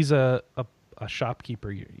he's a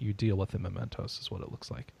shopkeeper you deal with in Mementos is what it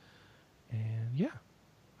looks like. And yeah.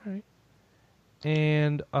 All right.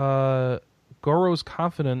 And Goro's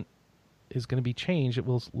Confidant is going to be changed. It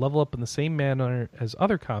will level up in the same manner as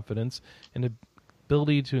other Confidants, and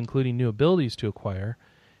ability to including new abilities to acquire.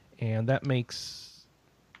 And that makes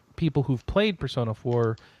people who've played Persona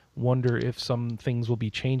 4 wonder if some things will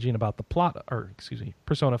be changing about the plot,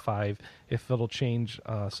 Persona 5, if it'll change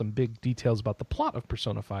some big details about the plot of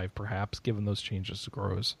Persona 5, perhaps, given those changes to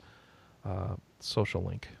Goro's social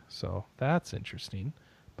link. So that's interesting,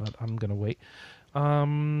 but I'm going to wait.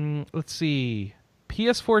 Let's see.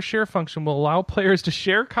 PS4 share function will allow players to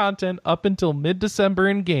share content up until mid-December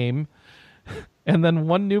in game, and then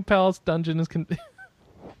one new palace dungeon is.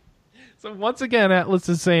 So once again, Atlas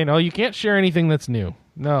is saying, "Oh, you can't share anything that's new.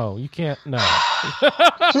 No, you can't. No."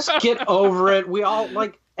 Just get over it. We all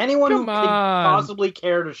anyone who could possibly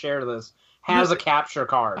care to share this has a capture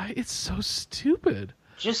card. It's so stupid.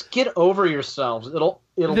 Just get over yourselves. It'll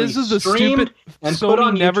this be is the streamed stupid, and Sony put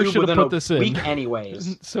on never YouTube should have within put a this in. week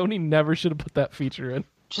anyways. Sony never should have put that feature in.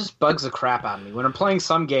 Just bugs the crap out of me when I'm playing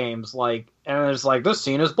some games and it's this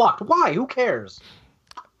scene is blocked. Why? Who cares?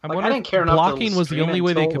 I didn't care enough. Blocking was the only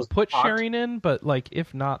way they could put sharing in, but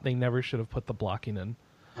if not, they never should have put the blocking in.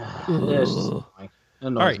 It's just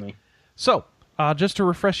annoys me. So, just to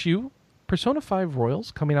refresh you, Persona 5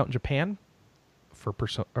 Royals coming out in Japan for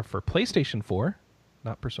PlayStation 4.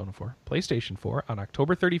 Not Persona 4, PlayStation 4 on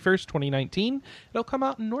October 31st, 2019. It'll come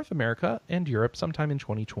out in North America and Europe sometime in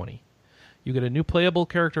 2020. You get a new playable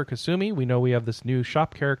character, Kasumi. We know we have this new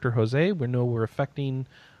shop character, Jose. We know we're affecting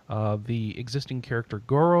the existing character,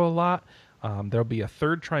 Goro, a lot. There'll be a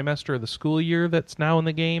third trimester of the school year that's now in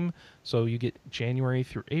the game. So you get January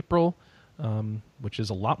through April, which is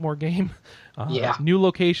a lot more game. New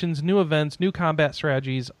locations, new events, new combat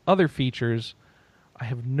strategies, other features. I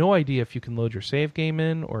have no idea if you can load your save game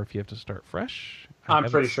in or if you have to start fresh. I'm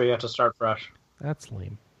pretty sure you have to start fresh. That's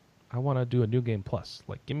lame. I want to do a New Game Plus.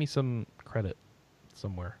 Give me some credit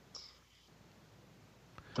somewhere.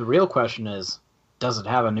 The real question is, does it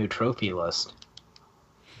have a new trophy list?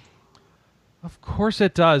 Of course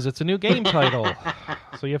it does. It's a new game title.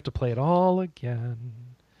 So you have to play it all again.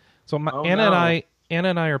 So Anna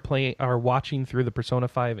and I are watching through the Persona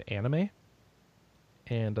 5 anime.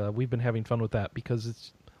 And we've been having fun with that because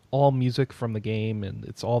it's all music from the game and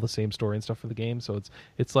it's all the same story and stuff for the game. So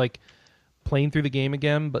it's like playing through the game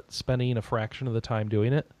again, but spending a fraction of the time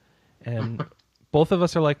doing it. And both of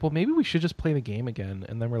us are like, well, maybe we should just play the game again.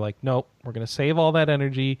 And then we're like, nope, we're going to save all that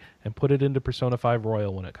energy and put it into Persona 5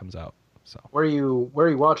 Royal when it comes out. So where are you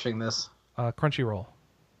watching this? Crunchyroll.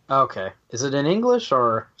 Okay. Is it in English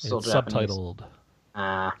or still it's Japanese? Subtitled.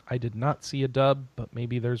 I did not see a dub, but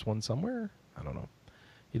maybe there's one somewhere. I don't know.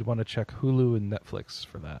 You'd want to check Hulu and Netflix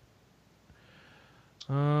for that.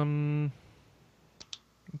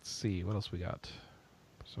 Let's see. What else we got?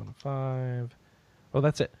 Persona 5. Oh,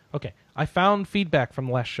 that's it. Okay. I found feedback from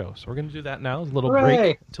the last show, so we're going to do that now. A little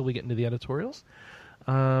break until we get into the editorials.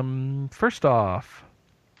 First off,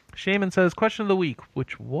 Shaman says, question of the week,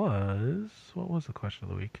 which was... What was the question of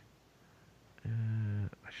the week?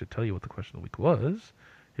 I should tell you what the question of the week was.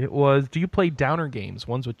 It was, do you play downer games,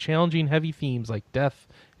 ones with challenging, heavy themes like death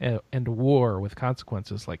and war with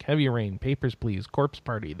consequences like Heavy Rain, Papers, Please, Corpse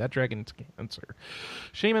Party, That Dragon's Cancer?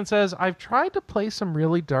 Shaman says, I've tried to play some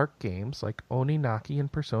really dark games like Oninaki and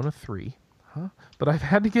Persona 3, but I've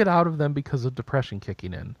had to get out of them because of depression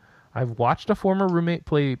kicking in. I've watched a former roommate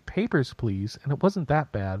play Papers, Please, and it wasn't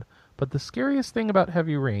that bad, but the scariest thing about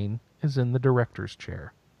Heavy Rain is in the director's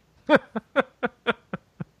chair.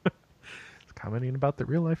 Commenting about the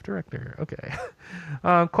real-life director. Okay.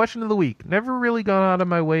 Question of the week. Never really gone out of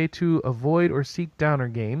my way to avoid or seek downer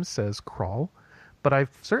games, says Crawl, but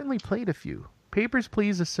I've certainly played a few. Papers,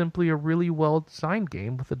 Please is simply a really well-designed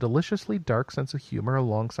game with a deliciously dark sense of humor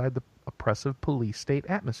alongside the oppressive police state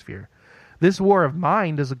atmosphere. This War of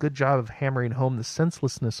Mine does a good job of hammering home the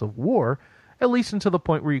senselessness of war, at least until the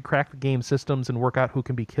point where you crack the game systems and work out who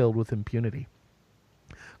can be killed with impunity.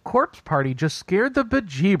 Corpse Party just scared the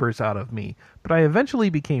bejeebers out of me, but I eventually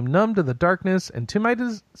became numb to the darkness and to my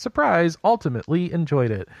surprise, ultimately enjoyed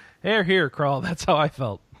it. Here, Crawl, that's how I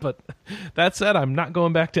felt. But that said, I'm not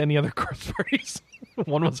going back to any other Corpse Parties.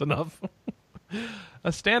 One was enough. A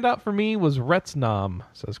standout for me was Retsnam,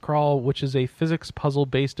 says Crawl, which is a physics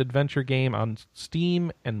puzzle-based adventure game on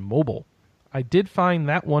Steam and mobile. I did find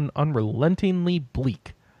that one unrelentingly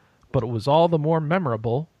bleak, but it was all the more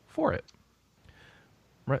memorable for it.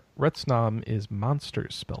 Retsnam is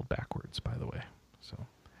monsters spelled backwards, by the way.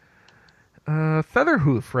 So,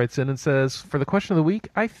 Featherhoof writes in and says, for the question of the week,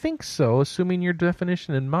 I think so, assuming your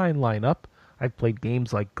definition and mine line up. I've played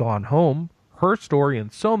games like Gone Home, Her Story,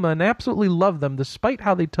 and Soma, and absolutely love them despite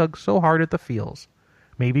how they tug so hard at the feels.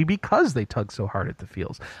 Maybe because they tug so hard at the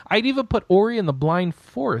feels. I'd even put Ori and the Blind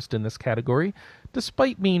Forest in this category,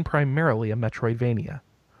 despite being primarily a Metroidvania,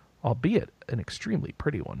 albeit an extremely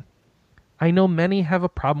pretty one. I know many have a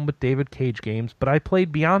problem with David Cage games, but I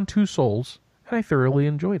played Beyond Two Souls, and I thoroughly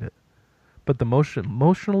enjoyed it. But the most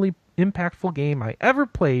emotionally impactful game I ever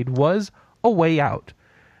played was A Way Out.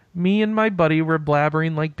 Me and my buddy were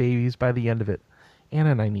blabbering like babies by the end of it. Anna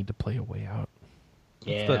and I need to play A Way Out.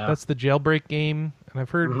 Yeah. That's the jailbreak game, and I've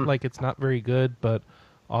heard like it's not very good, but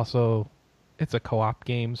also it's a co-op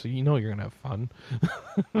game, so you know you're gonna have fun.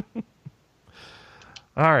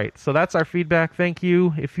 All right, so that's our feedback. Thank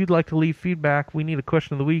you. If you'd like to leave feedback, we need a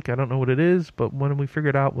question of the week. I don't know what it is, but when we figure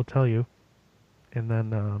it out, we'll tell you. And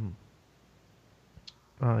then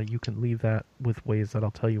you can leave that with ways that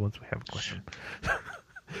I'll tell you once we have a question.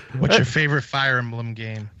 What's your favorite Fire Emblem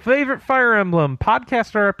game? Favorite Fire Emblem?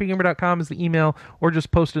 Podcast@rpgamer.com is the email, or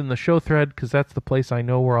just post it in the show thread, because that's the place I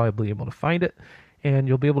know where I'll be able to find it. And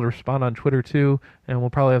you'll be able to respond on Twitter, too. And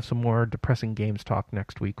we'll probably have some more depressing games talk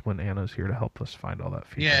next week when Anna's here to help us find all that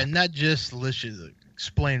feedback. Yeah, not just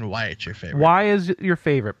explain why it's your favorite. Why is your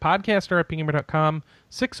favorite? Podcast@rpgamer.com,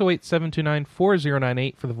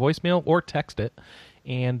 608-729-4098 for the voicemail, or text it.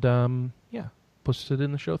 And, post it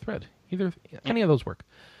in the show thread. Any of those work.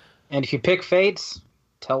 And if you pick Fates,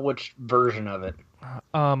 tell which version of it.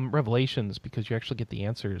 Revelations, because you actually get the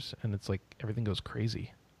answers, and it's like everything goes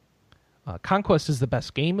crazy. Conquest is the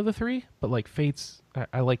best game of the three, but like Fates,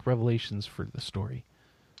 I like Revelations for the story.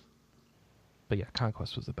 But yeah,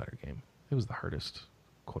 Conquest was the better game. It was the hardest.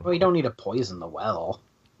 Well, you don't need to poison the well.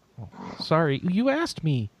 Oh, sorry, you asked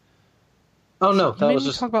me. Oh no, that was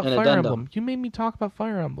just talk about an Fire addendum. Emblem. You made me talk about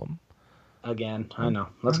Fire Emblem. Again, I know.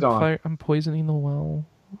 Let's go on. I'm poisoning the well.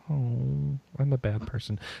 Oh, I'm a bad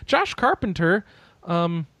person. Josh Carpenter,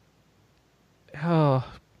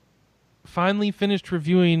 finally finished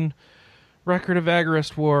reviewing Record of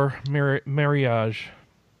Agarest War Marriage.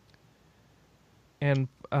 And,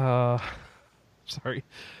 sorry.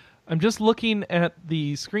 I'm just looking at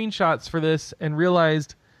the screenshots for this and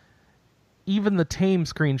realized even the tame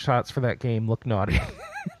screenshots for that game look naughty.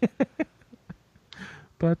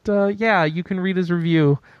 But, you can read his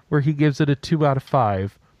review where he gives it a 2 out of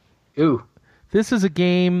 5. Ooh. This is a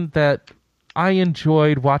game that I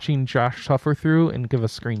enjoyed watching Josh suffer through and give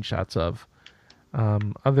us screenshots of.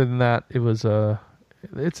 Other than that,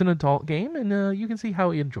 it's an adult game, and you can see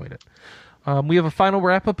how he enjoyed it. We have a final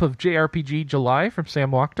wrap-up of JRPG July from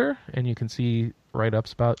Sam Wachter, and you can see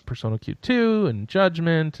write-ups about Persona Q2 and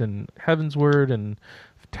Judgment and Heavensward and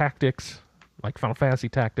Tactics, like Final Fantasy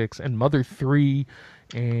Tactics, and Mother 3,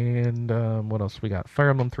 and what else we got? Fire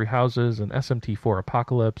Emblem Three Houses and SMT4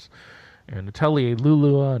 Apocalypse, and Atelier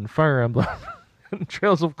Lulua and Fire Emblem and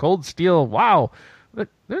Trails of Cold Steel. Wow!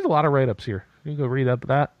 There's a lot of write-ups here. You can go read up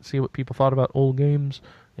that, see what people thought about old games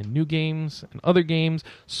and new games and other games.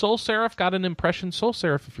 Soul Seraph got an impression. Soul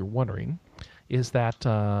Seraph, if you're wondering, is that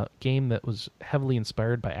game that was heavily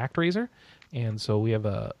inspired by ActRaiser, and so we have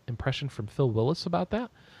an impression from Phil Willis about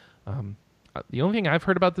that. The only thing I've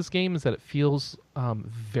heard about this game is that it feels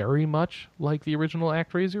very much like the original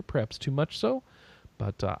ActRaiser, perhaps too much so,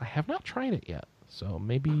 but I have not tried it yet. So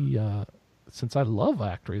maybe since I love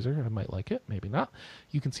ActRaiser, I might like it. Maybe not.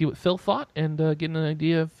 You can see what Phil thought and get an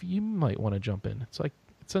idea if you might want to jump in.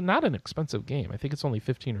 It's not an expensive game. I think it's only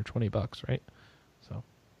 $15 or $20, right? So,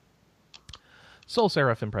 Soul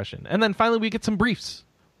Seraph impression, and then finally we get some briefs.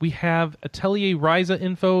 We have Atelier Ryza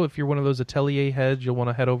info. If you're one of those Atelier heads, you'll want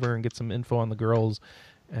to head over and get some info on the girls.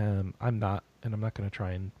 I'm not, and I'm not going to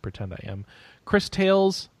try and pretend I am. Chris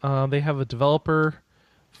Tales, they have a developer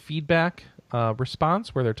feedback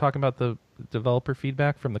response where they're talking about the developer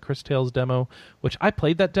feedback from the Chris Tales demo, which I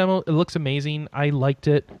played that demo. It looks amazing. I liked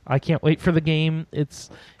it. I can't wait for the game. It's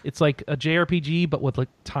like a JRPG, but with like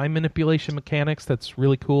time manipulation mechanics that's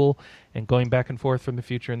really cool, and going back and forth from the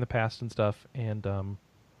future and the past and stuff. And and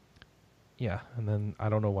then I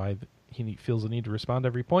don't know why he feels the need to respond to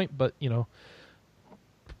every point, but,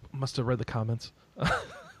 must have read the comments.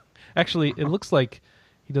 Actually, it looks like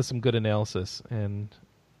he does some good analysis, and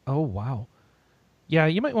oh, wow. Yeah,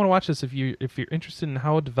 you might want to watch this if you're interested in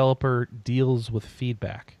how a developer deals with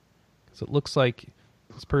feedback. Because it looks like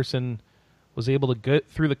this person was able to get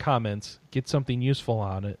through the comments, get something useful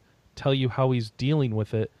on it, tell you how he's dealing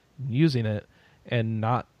with it, using it, and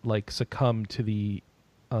not like succumb to the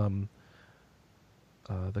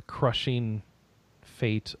crushing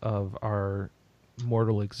fate of our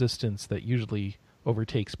mortal existence that usually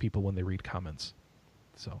overtakes people when they read comments.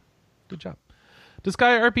 So, good job.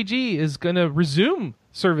 Disgaea RPG is going to resume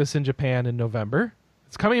service in Japan in November.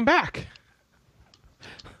 It's coming back.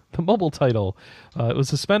 The mobile title. It was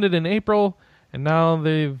suspended in April, and now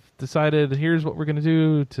they've decided, here's what we're going to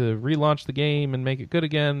do to relaunch the game and make it good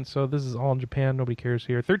again. So this is all in Japan. Nobody cares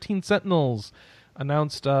here. 13 Sentinels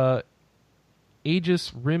announced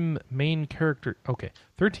Aegis Rim main character. Okay.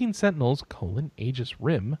 13 Sentinels, Aegis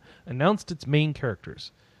Rim, announced its main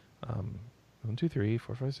characters. 1, 2, 3,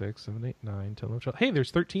 4, 5, 6, 7, 8, 9, 10, 11, 12. Hey,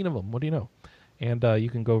 there's 13 of them. What do you know? And you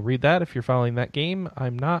can go read that if you're following that game.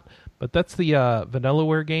 I'm not. But that's the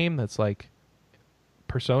Vanillaware game that's like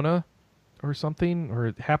Persona or something. Or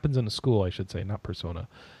it happens in a school, I should say, not Persona.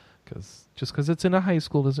 Just because it's in a high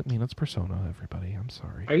school doesn't mean it's Persona, everybody. I'm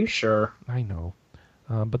sorry. Are you sure? I know.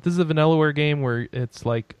 But this is a Vanillaware game where it's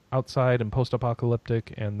like outside and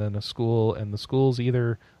post-apocalyptic, and then a school, and the school's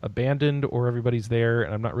either abandoned or everybody's there,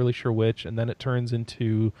 and I'm not really sure which, and then it turns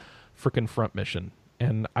into frickin' Front Mission.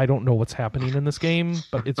 And I don't know what's happening in this game,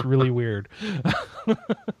 but it's really weird.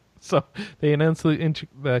 So they announced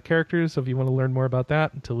the characters, so if you want to learn more about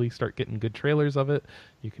that until we start getting good trailers of it,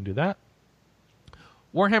 you can do that.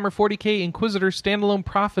 Warhammer 40k Inquisitor Standalone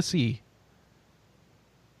Prophecy.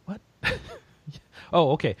 What?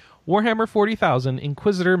 Oh, okay. Warhammer 40,000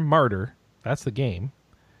 Inquisitor Martyr. That's the game.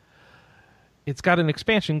 It's got an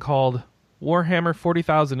expansion called Warhammer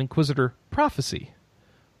 40,000 Inquisitor Prophecy.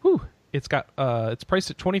 Whew. It's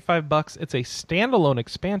priced at $25. It's a standalone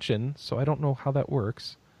expansion, so I don't know how that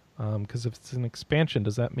works. Because if it's an expansion,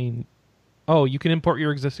 does that mean... Oh, you can import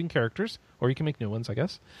your existing characters, or you can make new ones, I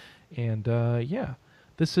guess. And, yeah.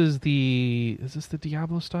 Is this the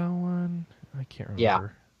Diablo style one? I can't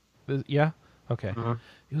remember. Yeah. Yeah? Okay. Mm-hmm.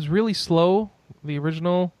 It was really slow, the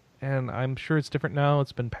original, and I'm sure it's different now.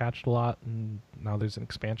 It's been patched a lot, and now there's an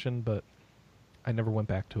expansion, but I never went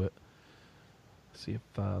back to it. See if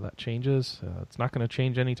that changes. It's not going to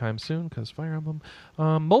change anytime soon because Fire Emblem.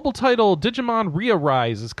 Mobile title Digimon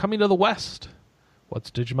Re-Arise is coming to the West.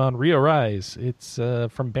 What's Digimon Re-Arise? It's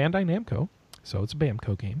from Bandai Namco, so it's a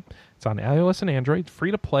Bamco game. It's on iOS and Android,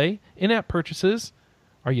 free to play, in-app purchases.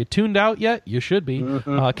 Are you tuned out yet? You should be.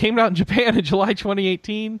 Mm-hmm. Came out in Japan in July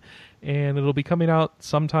 2018, and it'll be coming out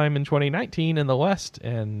sometime in 2019 in the West.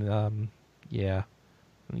 And, yeah,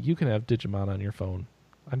 you can have Digimon on your phone.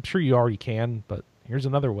 I'm sure you already can, but here's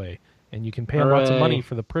another way. And you can pay lots of money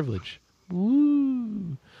for the privilege.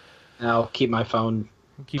 Woo! I'll keep my phone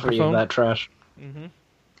free of that trash. Mm-hmm.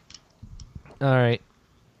 All right.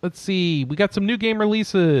 Let's see. We got some new game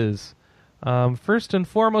releases. First and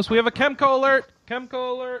foremost, we have a Chemco alert.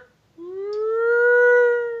 Chemco alert.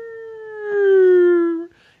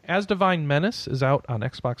 As Divine Menace is out on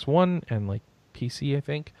Xbox One and like PC, I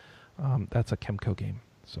think. That's a Chemco game.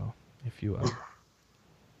 So if you,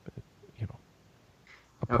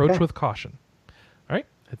 approach with caution. All right.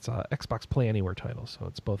 It's a Xbox Play Anywhere title, so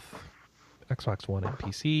it's both Xbox One and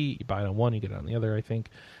PC. You buy it on one, you get it on the other, I think.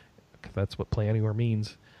 That's what Play Anywhere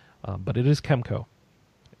means. But it is Chemco.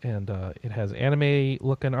 And it has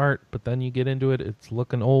anime-looking art, but then you get into it, it's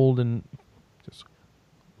looking old, and just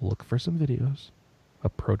look for some videos.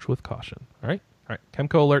 Approach with caution. All right? All right.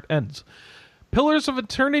 Chemco alert ends. Pillars of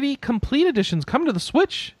Eternity Complete Editions come to the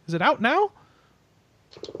Switch. Is it out now?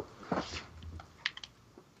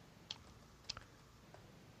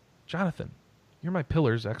 Jonathan, you're my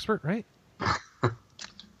Pillars expert, right?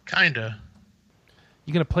 Kinda.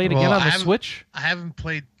 You gonna play it again on the Switch? I haven't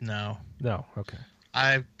played. No. Okay.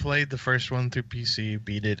 I played the first one through PC,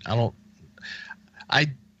 beat it. I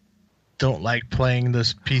don't like playing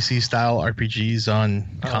this PC style RPGs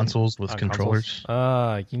on consoles with controllers.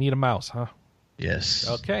 You need a mouse, huh? Yes.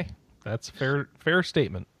 Okay, that's fair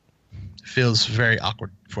statement. It feels very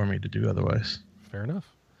awkward for me to do otherwise. Fair enough.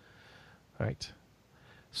 All right.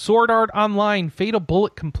 Sword Art Online Fatal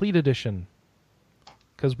Bullet Complete Edition.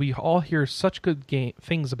 Because we all hear such good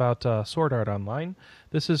things about Sword Art Online.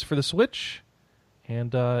 This is for the Switch.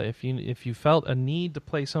 And if you felt a need to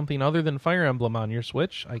play something other than Fire Emblem on your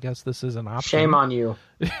Switch, I guess this is an option. Shame on you.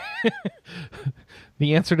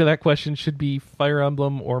 The answer to that question should be Fire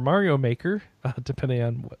Emblem or Mario Maker, depending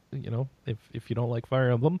on what, if you don't like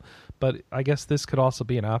Fire Emblem. But I guess this could also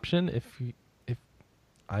be an option if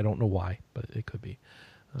I don't know why, but it could be.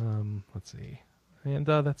 Let's see. And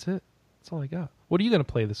that's it. That's all I got. What are you going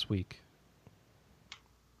to play this week?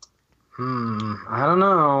 I don't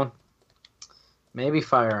know. Maybe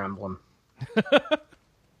Fire Emblem.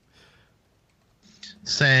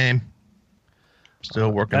 Same.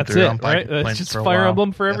 Still working that's through it, right? That's just Fire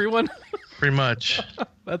Emblem for everyone? Pretty much.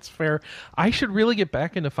 That's fair. I should really get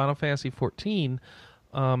back into Final Fantasy XIV.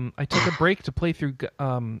 I took a break to play through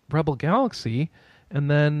Rebel Galaxy,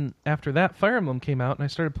 and then after that, Fire Emblem came out, and I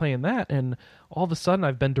started playing that, and all of a sudden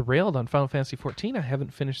I've been derailed on Final Fantasy XIV. I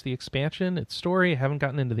haven't finished the expansion, its story. I haven't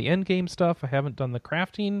gotten into the endgame stuff. I haven't done the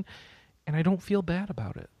crafting, and I don't feel bad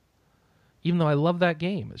about it. Even though I love that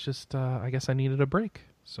game. It's just, I guess I needed a break.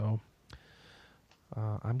 So,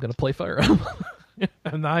 I'm going to play Fire Emblem.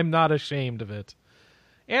 And I'm not ashamed of it.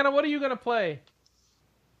 Anna, what are you going to play?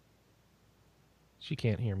 She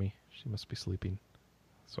can't hear me. She must be sleeping.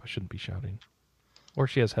 So I shouldn't be shouting. Or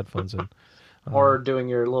she has headphones in. Or doing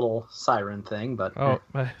your little siren thing, but...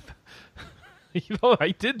 I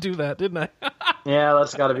did do that, didn't I? Yeah,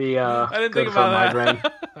 that's got to be I didn't good think for about migraine.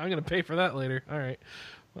 that. I'm going to pay for that later. All right.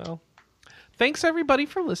 Well, thanks everybody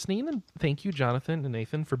for listening, and thank you, Jonathan and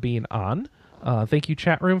Nathan, for being on. Thank you,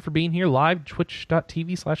 chat room, for being here live,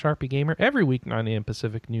 twitch.tv/rpgamer, every week, 9 a.m.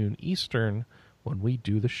 Pacific, noon Eastern, when we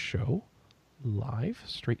do the show live,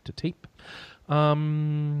 straight to tape.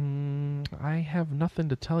 I have nothing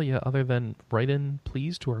to tell you other than write in,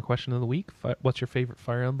 please, to our question of the week. What's your favorite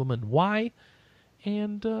Fire Emblem and why?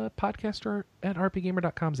 And podcaster at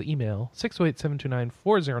rpgamer.com is the email,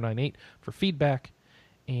 608-729-4098 for feedback,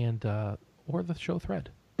 and or the show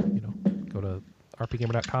thread. Go to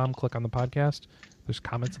rpgamer.com, click on the podcast. There's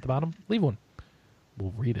comments at the bottom. Leave one.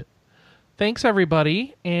 We'll read it. Thanks,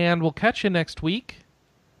 everybody, and we'll catch you next week.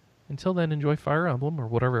 Until then, enjoy Fire Emblem or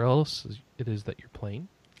whatever else it is that you're playing.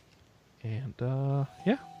 And,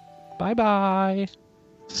 yeah. Bye-bye.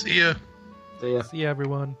 See ya. See ya. See ya,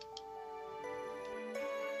 everyone.